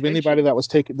all that jealous of anybody attention. that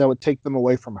would take them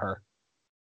away from her.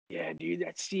 Yeah, dude,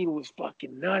 that scene was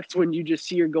fucking nuts when you just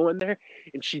see her going there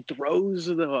and she throws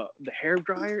the hair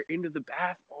dryer into the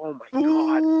bath. Oh my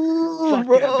god, Ooh, fuck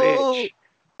that bro. bitch,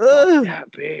 fuck Ugh.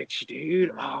 that bitch,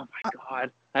 dude. Oh my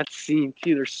god, that scene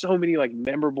too. There's so many like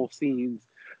memorable scenes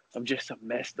of just some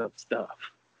messed up stuff.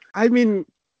 I mean,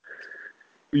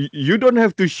 you don't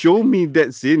have to show me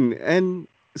that scene, and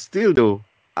still though,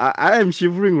 I am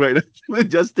shivering right now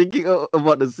just thinking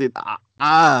about the scene.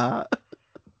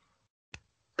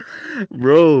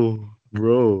 Bro.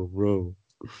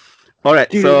 All right,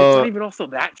 Dude, and it's not so even also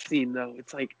that scene though.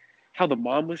 It's like how the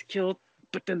mom was killed,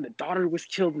 but then the daughter was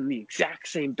killed in the exact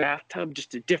same bathtub,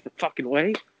 just a different fucking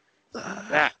way.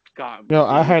 That got me,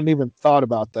 I dude. hadn't even thought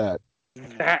about that.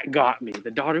 That got me.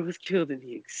 The daughter was killed in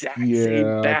the exact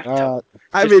same Yeah, bathtub,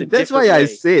 I just a mean that's why different I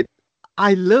way. said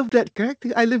I love that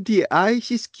character. I love the eye.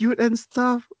 She's cute and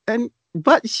stuff, and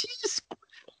but she's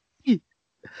creepy.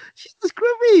 She's just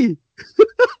creepy.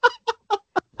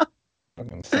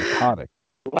 fucking psychotic.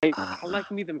 Like I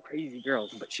like me them crazy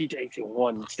girls, but she takes it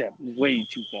one step way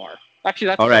too far. Actually,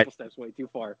 that's All a right, couple steps way too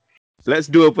far. let's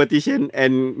do a petition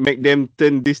and make them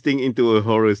turn this thing into a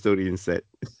horror story instead.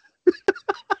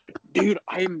 Dude,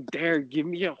 I'm there. Give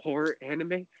me a horror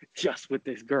anime just with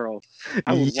this girl.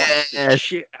 I would watch the Yes,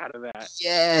 shit out of that.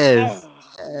 yes, Oh,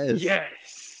 yes.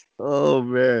 yes. Oh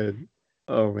man.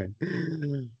 Oh man.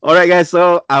 All right, guys.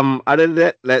 So other than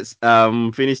that, let's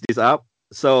finish this up.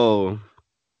 So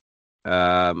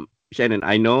Shannon,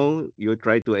 I know you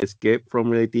try to escape from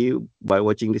reality by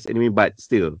watching this anime, but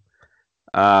still,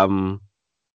 um,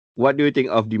 what do you think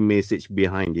of the message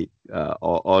behind it?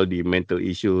 All the mental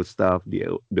issue stuff,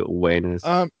 the awareness.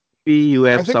 Um, Maybe you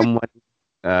I have think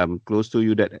someone close to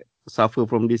you that suffer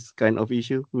from this kind of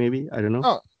issue. Maybe I don't know.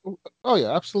 oh, oh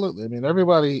yeah, absolutely. I mean,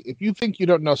 everybody. If you think you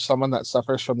don't know someone that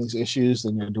suffers from these issues,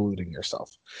 then you're deluding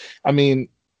yourself. I mean,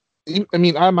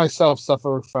 I myself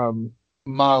suffer from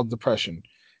mild depression.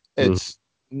 Mm. It's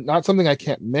not something I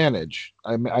can't manage.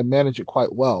 I manage it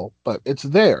quite well, but it's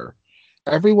there.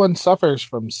 Everyone suffers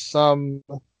from some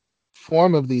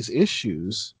form of these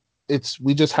issues.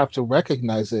 We just have to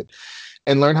recognize it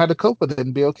and learn how to cope with it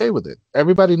and be okay with it.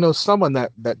 Everybody knows someone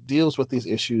that deals with these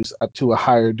issues to a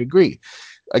higher degree.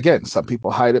 Again, some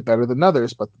people hide it better than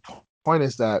others, but the point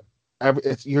is that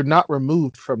you're not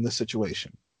removed from the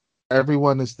situation.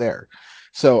 Everyone is there.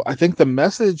 So I think the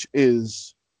message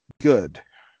is good.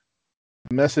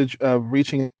 The message of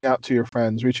reaching out to your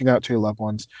friends, reaching out to your loved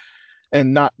ones,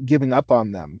 and not giving up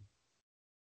on them.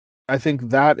 I think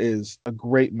that is a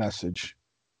great message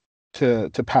to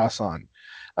pass on.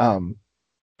 Um,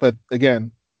 but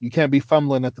again, you can't be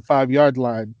fumbling at the 5 yard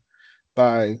line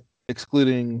by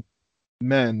excluding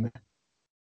men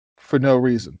for no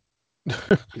reason. And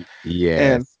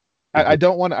Yes. I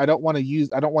don't want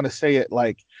to say it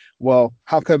like, well,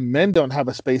 how come men don't have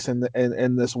a space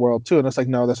in this world too? And it's like,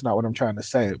 no, that's not what I'm trying to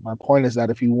say. My point is that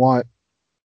if you want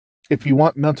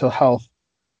mental health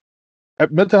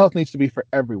needs to be for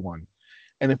everyone.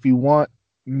 And if you want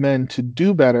men to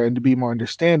do better and to be more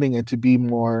understanding and to be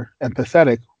more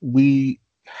empathetic, we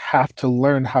have to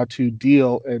learn how to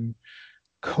deal and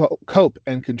cope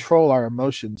and control our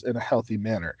emotions in a healthy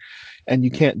manner. And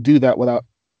you can't do that without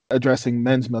addressing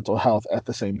men's mental health at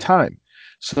the same time.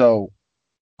 So,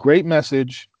 great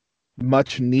message,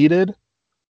 much needed,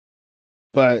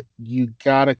 but you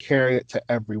got to carry it to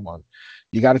everyone.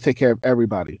 You got to take care of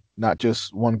everybody, not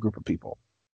just one group of people.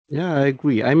 Yeah, I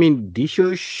agree. I mean, this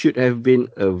show should have been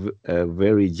a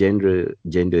very gender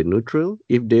neutral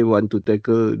if they want to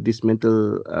tackle this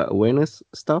mental awareness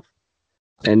stuff,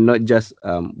 and not just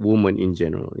women in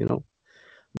general, you know.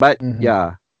 But Mm-hmm.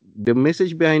 yeah, the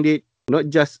message behind it, not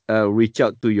just reach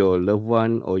out to your loved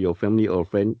one or your family or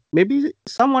friend. Maybe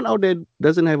someone out there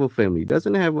doesn't have a family,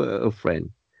 doesn't have a friend.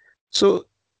 So,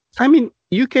 I mean,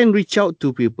 you can reach out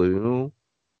to people, you know.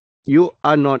 You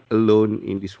are not alone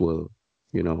in this world,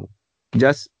 you know.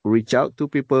 Just reach out to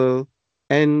people,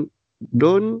 and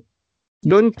don't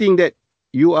don't think that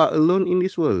you are alone in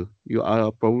this world. You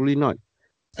are probably not.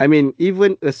 I mean,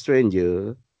 even a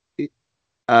stranger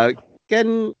uh,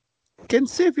 can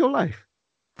save your life.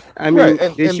 I Right.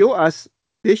 mean, they show us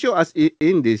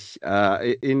in this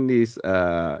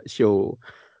show,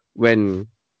 when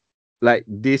like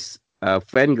this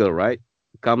fan girl, right,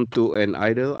 come to an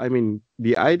idol. I mean,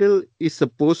 the idol is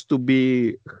supposed to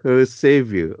be her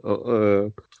savior,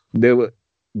 the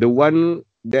the one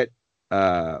that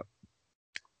uh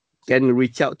can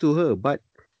reach out to her, but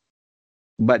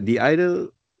the idol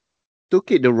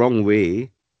took it the wrong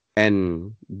way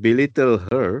and belittle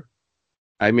her.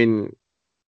 I mean,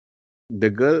 the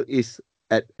girl is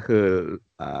at her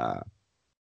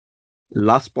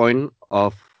last point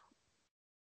of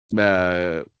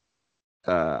uh,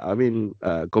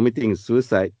 committing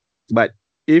suicide. But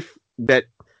if that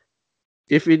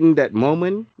if in that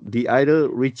moment the idol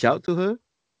reach out to her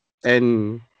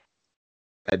and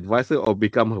advise her or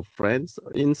become her friends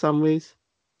in some ways,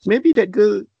 maybe that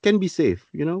girl can be saved.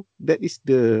 You know, that is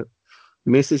the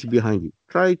message behind it.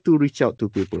 Try to reach out to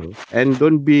people and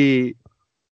don't be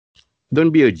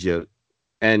a jerk,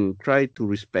 and try to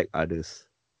respect others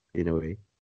in a way.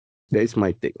 That is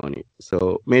my take on it.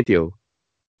 So, Matthew,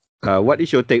 what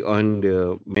is your take on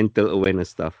the mental awareness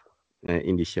stuff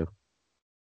in this show?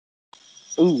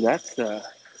 Ooh, that's a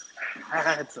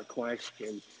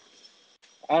question.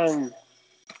 Um,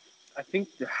 I think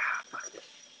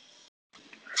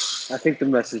I think the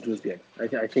message was good.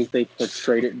 I think they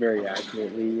portrayed it very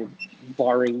accurately,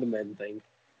 barring the men thing.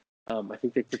 I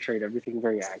think they portrayed everything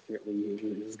very accurately.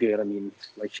 It was good. I mean,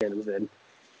 like Shannon said,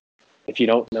 if you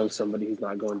don't know somebody who's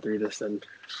not going through this, then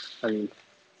I mean,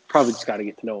 probably just got to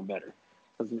get to know them better,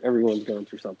 because everyone's going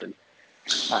through something.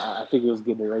 I think it was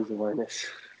good to raise awareness.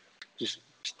 Just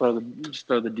throw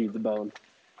the dude the bone.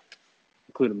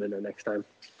 Include him in there next time.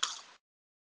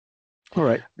 All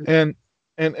right.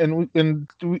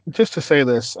 Just to say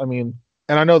this, I mean,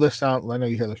 and I know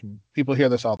you hear this from people, hear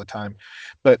this all the time,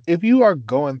 but if you are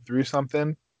going through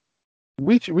something,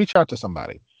 reach out to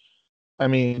somebody. I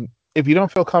mean, if you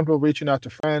don't feel comfortable reaching out to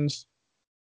friends,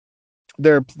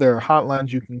 there are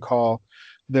hotlines you can call.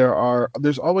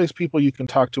 There's always people you can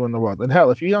talk to in the world. And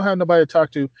hell, if you don't have nobody to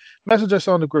talk to, message us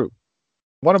on the group.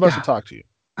 One of us will talk to you.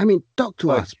 I mean, talk to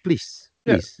Like, us, please.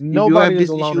 yeah, Please. If you nobody have is this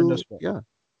alone in issue, this world.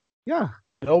 yeah.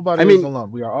 Nobody I is mean,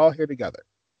 alone. We are all here together.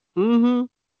 mm-hmm.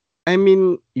 I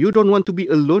mean, you don't want to be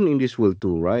alone in this world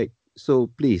too, right? So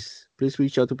please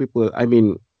reach out to people. I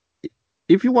mean,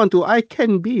 if you want to, I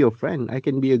can be your friend. I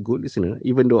can be a good listener,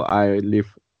 even though I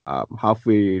live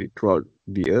halfway throughout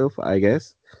the earth, I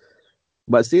guess.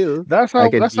 But still, That's I how.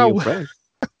 can That's be how. your friend.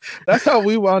 That's how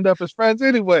we wound up as friends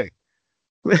anyway.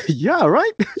 Yeah,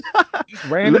 right. Just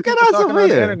random Look at people us talking over on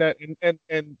the here. internet,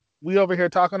 and we over here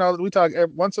talking we talk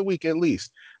once a week at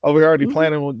least. Over here already Mhm.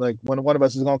 planning like when one of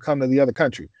us is gonna come to the other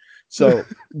country. So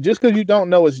just because you don't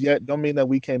know us yet, don't mean that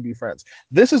we can't be friends.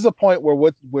 This is the point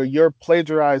where your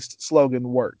plagiarized slogan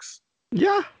works.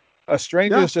 Yeah, A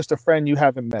stranger yeah. is just a friend you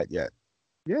haven't met yet.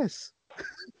 Yes.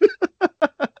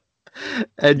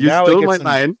 And you Now it stole gets my in.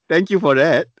 line. Thank you for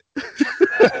that.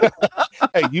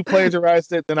 Hey, you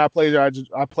plagiarized it, then I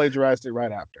plagiarized it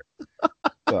right after.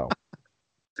 So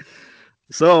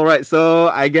So all right. So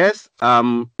I guess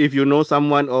if you know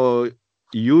someone or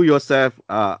you yourself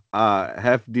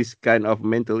have this kind of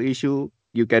mental issue,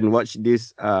 you can watch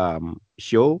this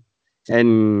show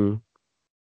and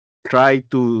try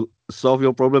to solve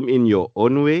your problem in your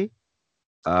own way.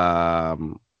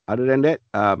 Other than that,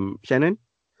 Shannon,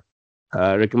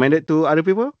 recommend it to other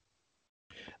people.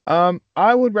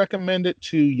 I would recommend it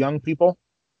to young people.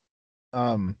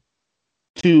 Um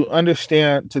to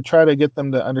understand, to try to get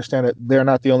them to understand that they're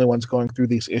not the only ones going through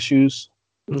these issues,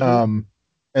 Mhm. um,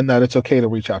 and that it's okay to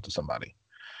reach out to somebody.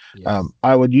 Yes.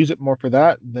 I would use it more for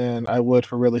that than I would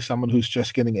for really someone who's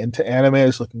just getting into anime,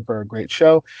 is looking for a great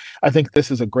show. I think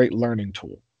this is a great learning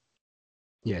tool.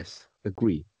 Yes.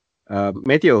 Agree.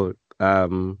 Matthew,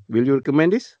 will you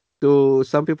recommend this to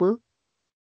some people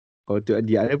or to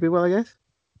the other people? I guess.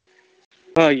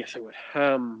 Yes, I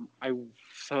would.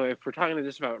 So if we're talking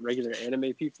just about regular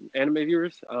anime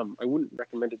viewers, I wouldn't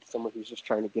recommend it to someone who's just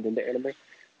trying to get into anime.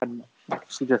 I'd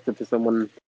suggest it to someone.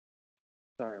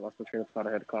 Sorry, I lost my train of thought.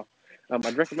 I had a cough.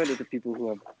 I'd recommend it to people who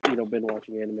have been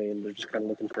watching anime and they're just kind of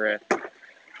looking for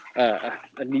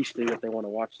a niche thing that they want to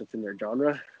watch that's in their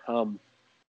genre.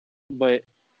 But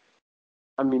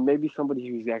I mean, maybe somebody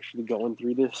who's actually going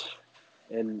through this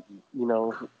and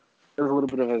there's a little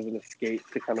bit of as an escape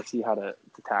to kind of see how to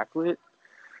tackle it.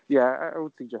 Yeah, I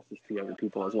would suggest this to other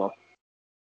people as well.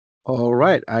 All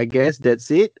right. I guess that's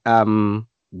it.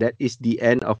 That is the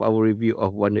end of our review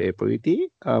of Wonder Pretty.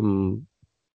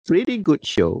 Pretty good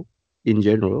show in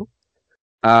general.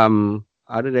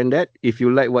 Other than that, if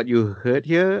you like what you heard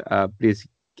here, please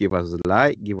give us a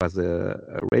like, give us a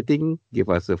rating, give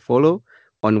us a follow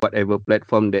on whatever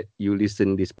platform that you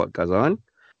listen this podcast on.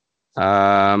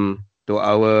 To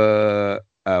our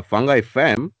Fungi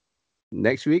fam,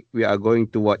 next week we are going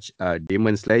to watch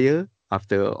Demon Slayer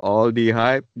after all the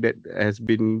hype that has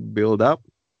been built up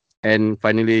and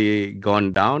finally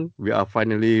gone down. We are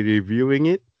finally reviewing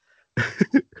it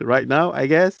right now, I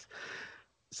guess.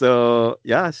 So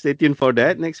yeah, stay tuned for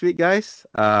that next week, guys.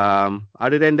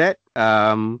 Other than that,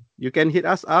 you can hit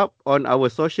us up on our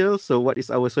social. So what is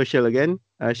our social again,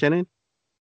 Shannon?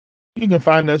 You can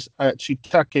find us at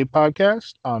Shiitake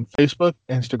Podcast on Facebook,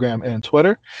 Instagram, and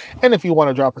Twitter. And if you want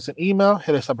to drop us an email,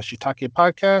 hit us up at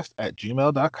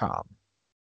shiitakepodcast@gmail.com.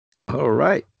 All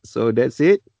right. So that's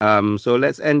it. So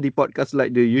let's end the podcast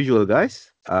like the usual,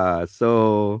 guys.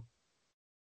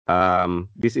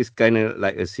 This is kind of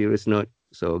like a serious note.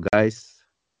 So guys,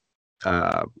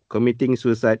 committing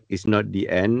suicide is not the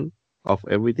end of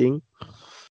everything.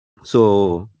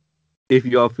 So if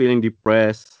you are feeling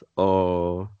depressed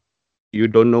or you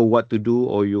don't know what to do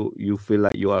or you feel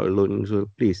like you are alone, so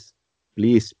please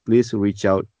reach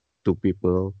out to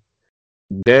people.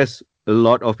 There's a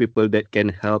lot of people that can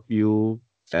help you,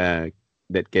 uh,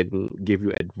 that can give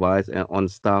you advice on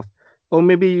stuff, or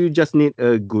maybe you just need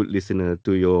a good listener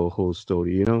to your whole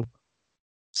story.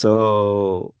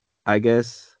 So I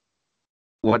guess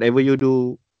whatever you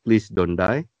do, please don't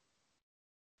die.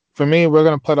 For me, we're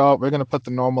gonna put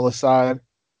the normal aside.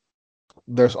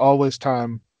 There's always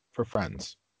time for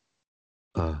friends.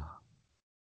 uh,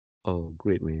 oh,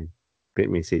 great, man, great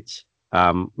message.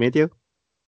 Matthew,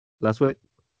 last word.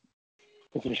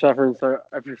 If you're suffering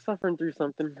through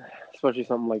something, especially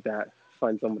something like that,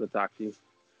 find someone to talk to.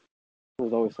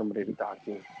 There's always somebody to talk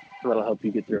to that'll help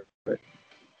you get through it.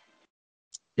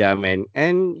 Yeah, man.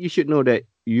 And you should know that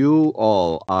you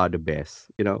all are the best,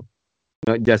 not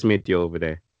just Matthew over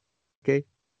there. Okay.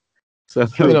 So,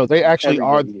 True, They actually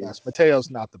are the everybody is best. Mateo's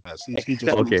not the best. He just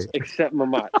except thinks okay. it. except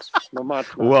Mamat. Mamat's not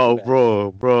the Wow, best.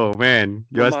 bro, man.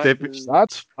 Mamat Shots is in the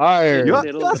fired. middle of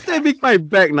You're the pack. stabbing my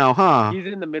back now, huh? He's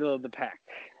in the middle of the pack.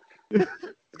 He's in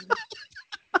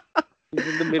the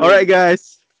All middle of right, the pack.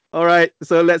 guys. All right.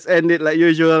 So let's end it like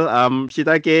usual.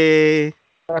 Shiitake.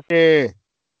 Okay.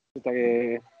 It's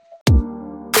like,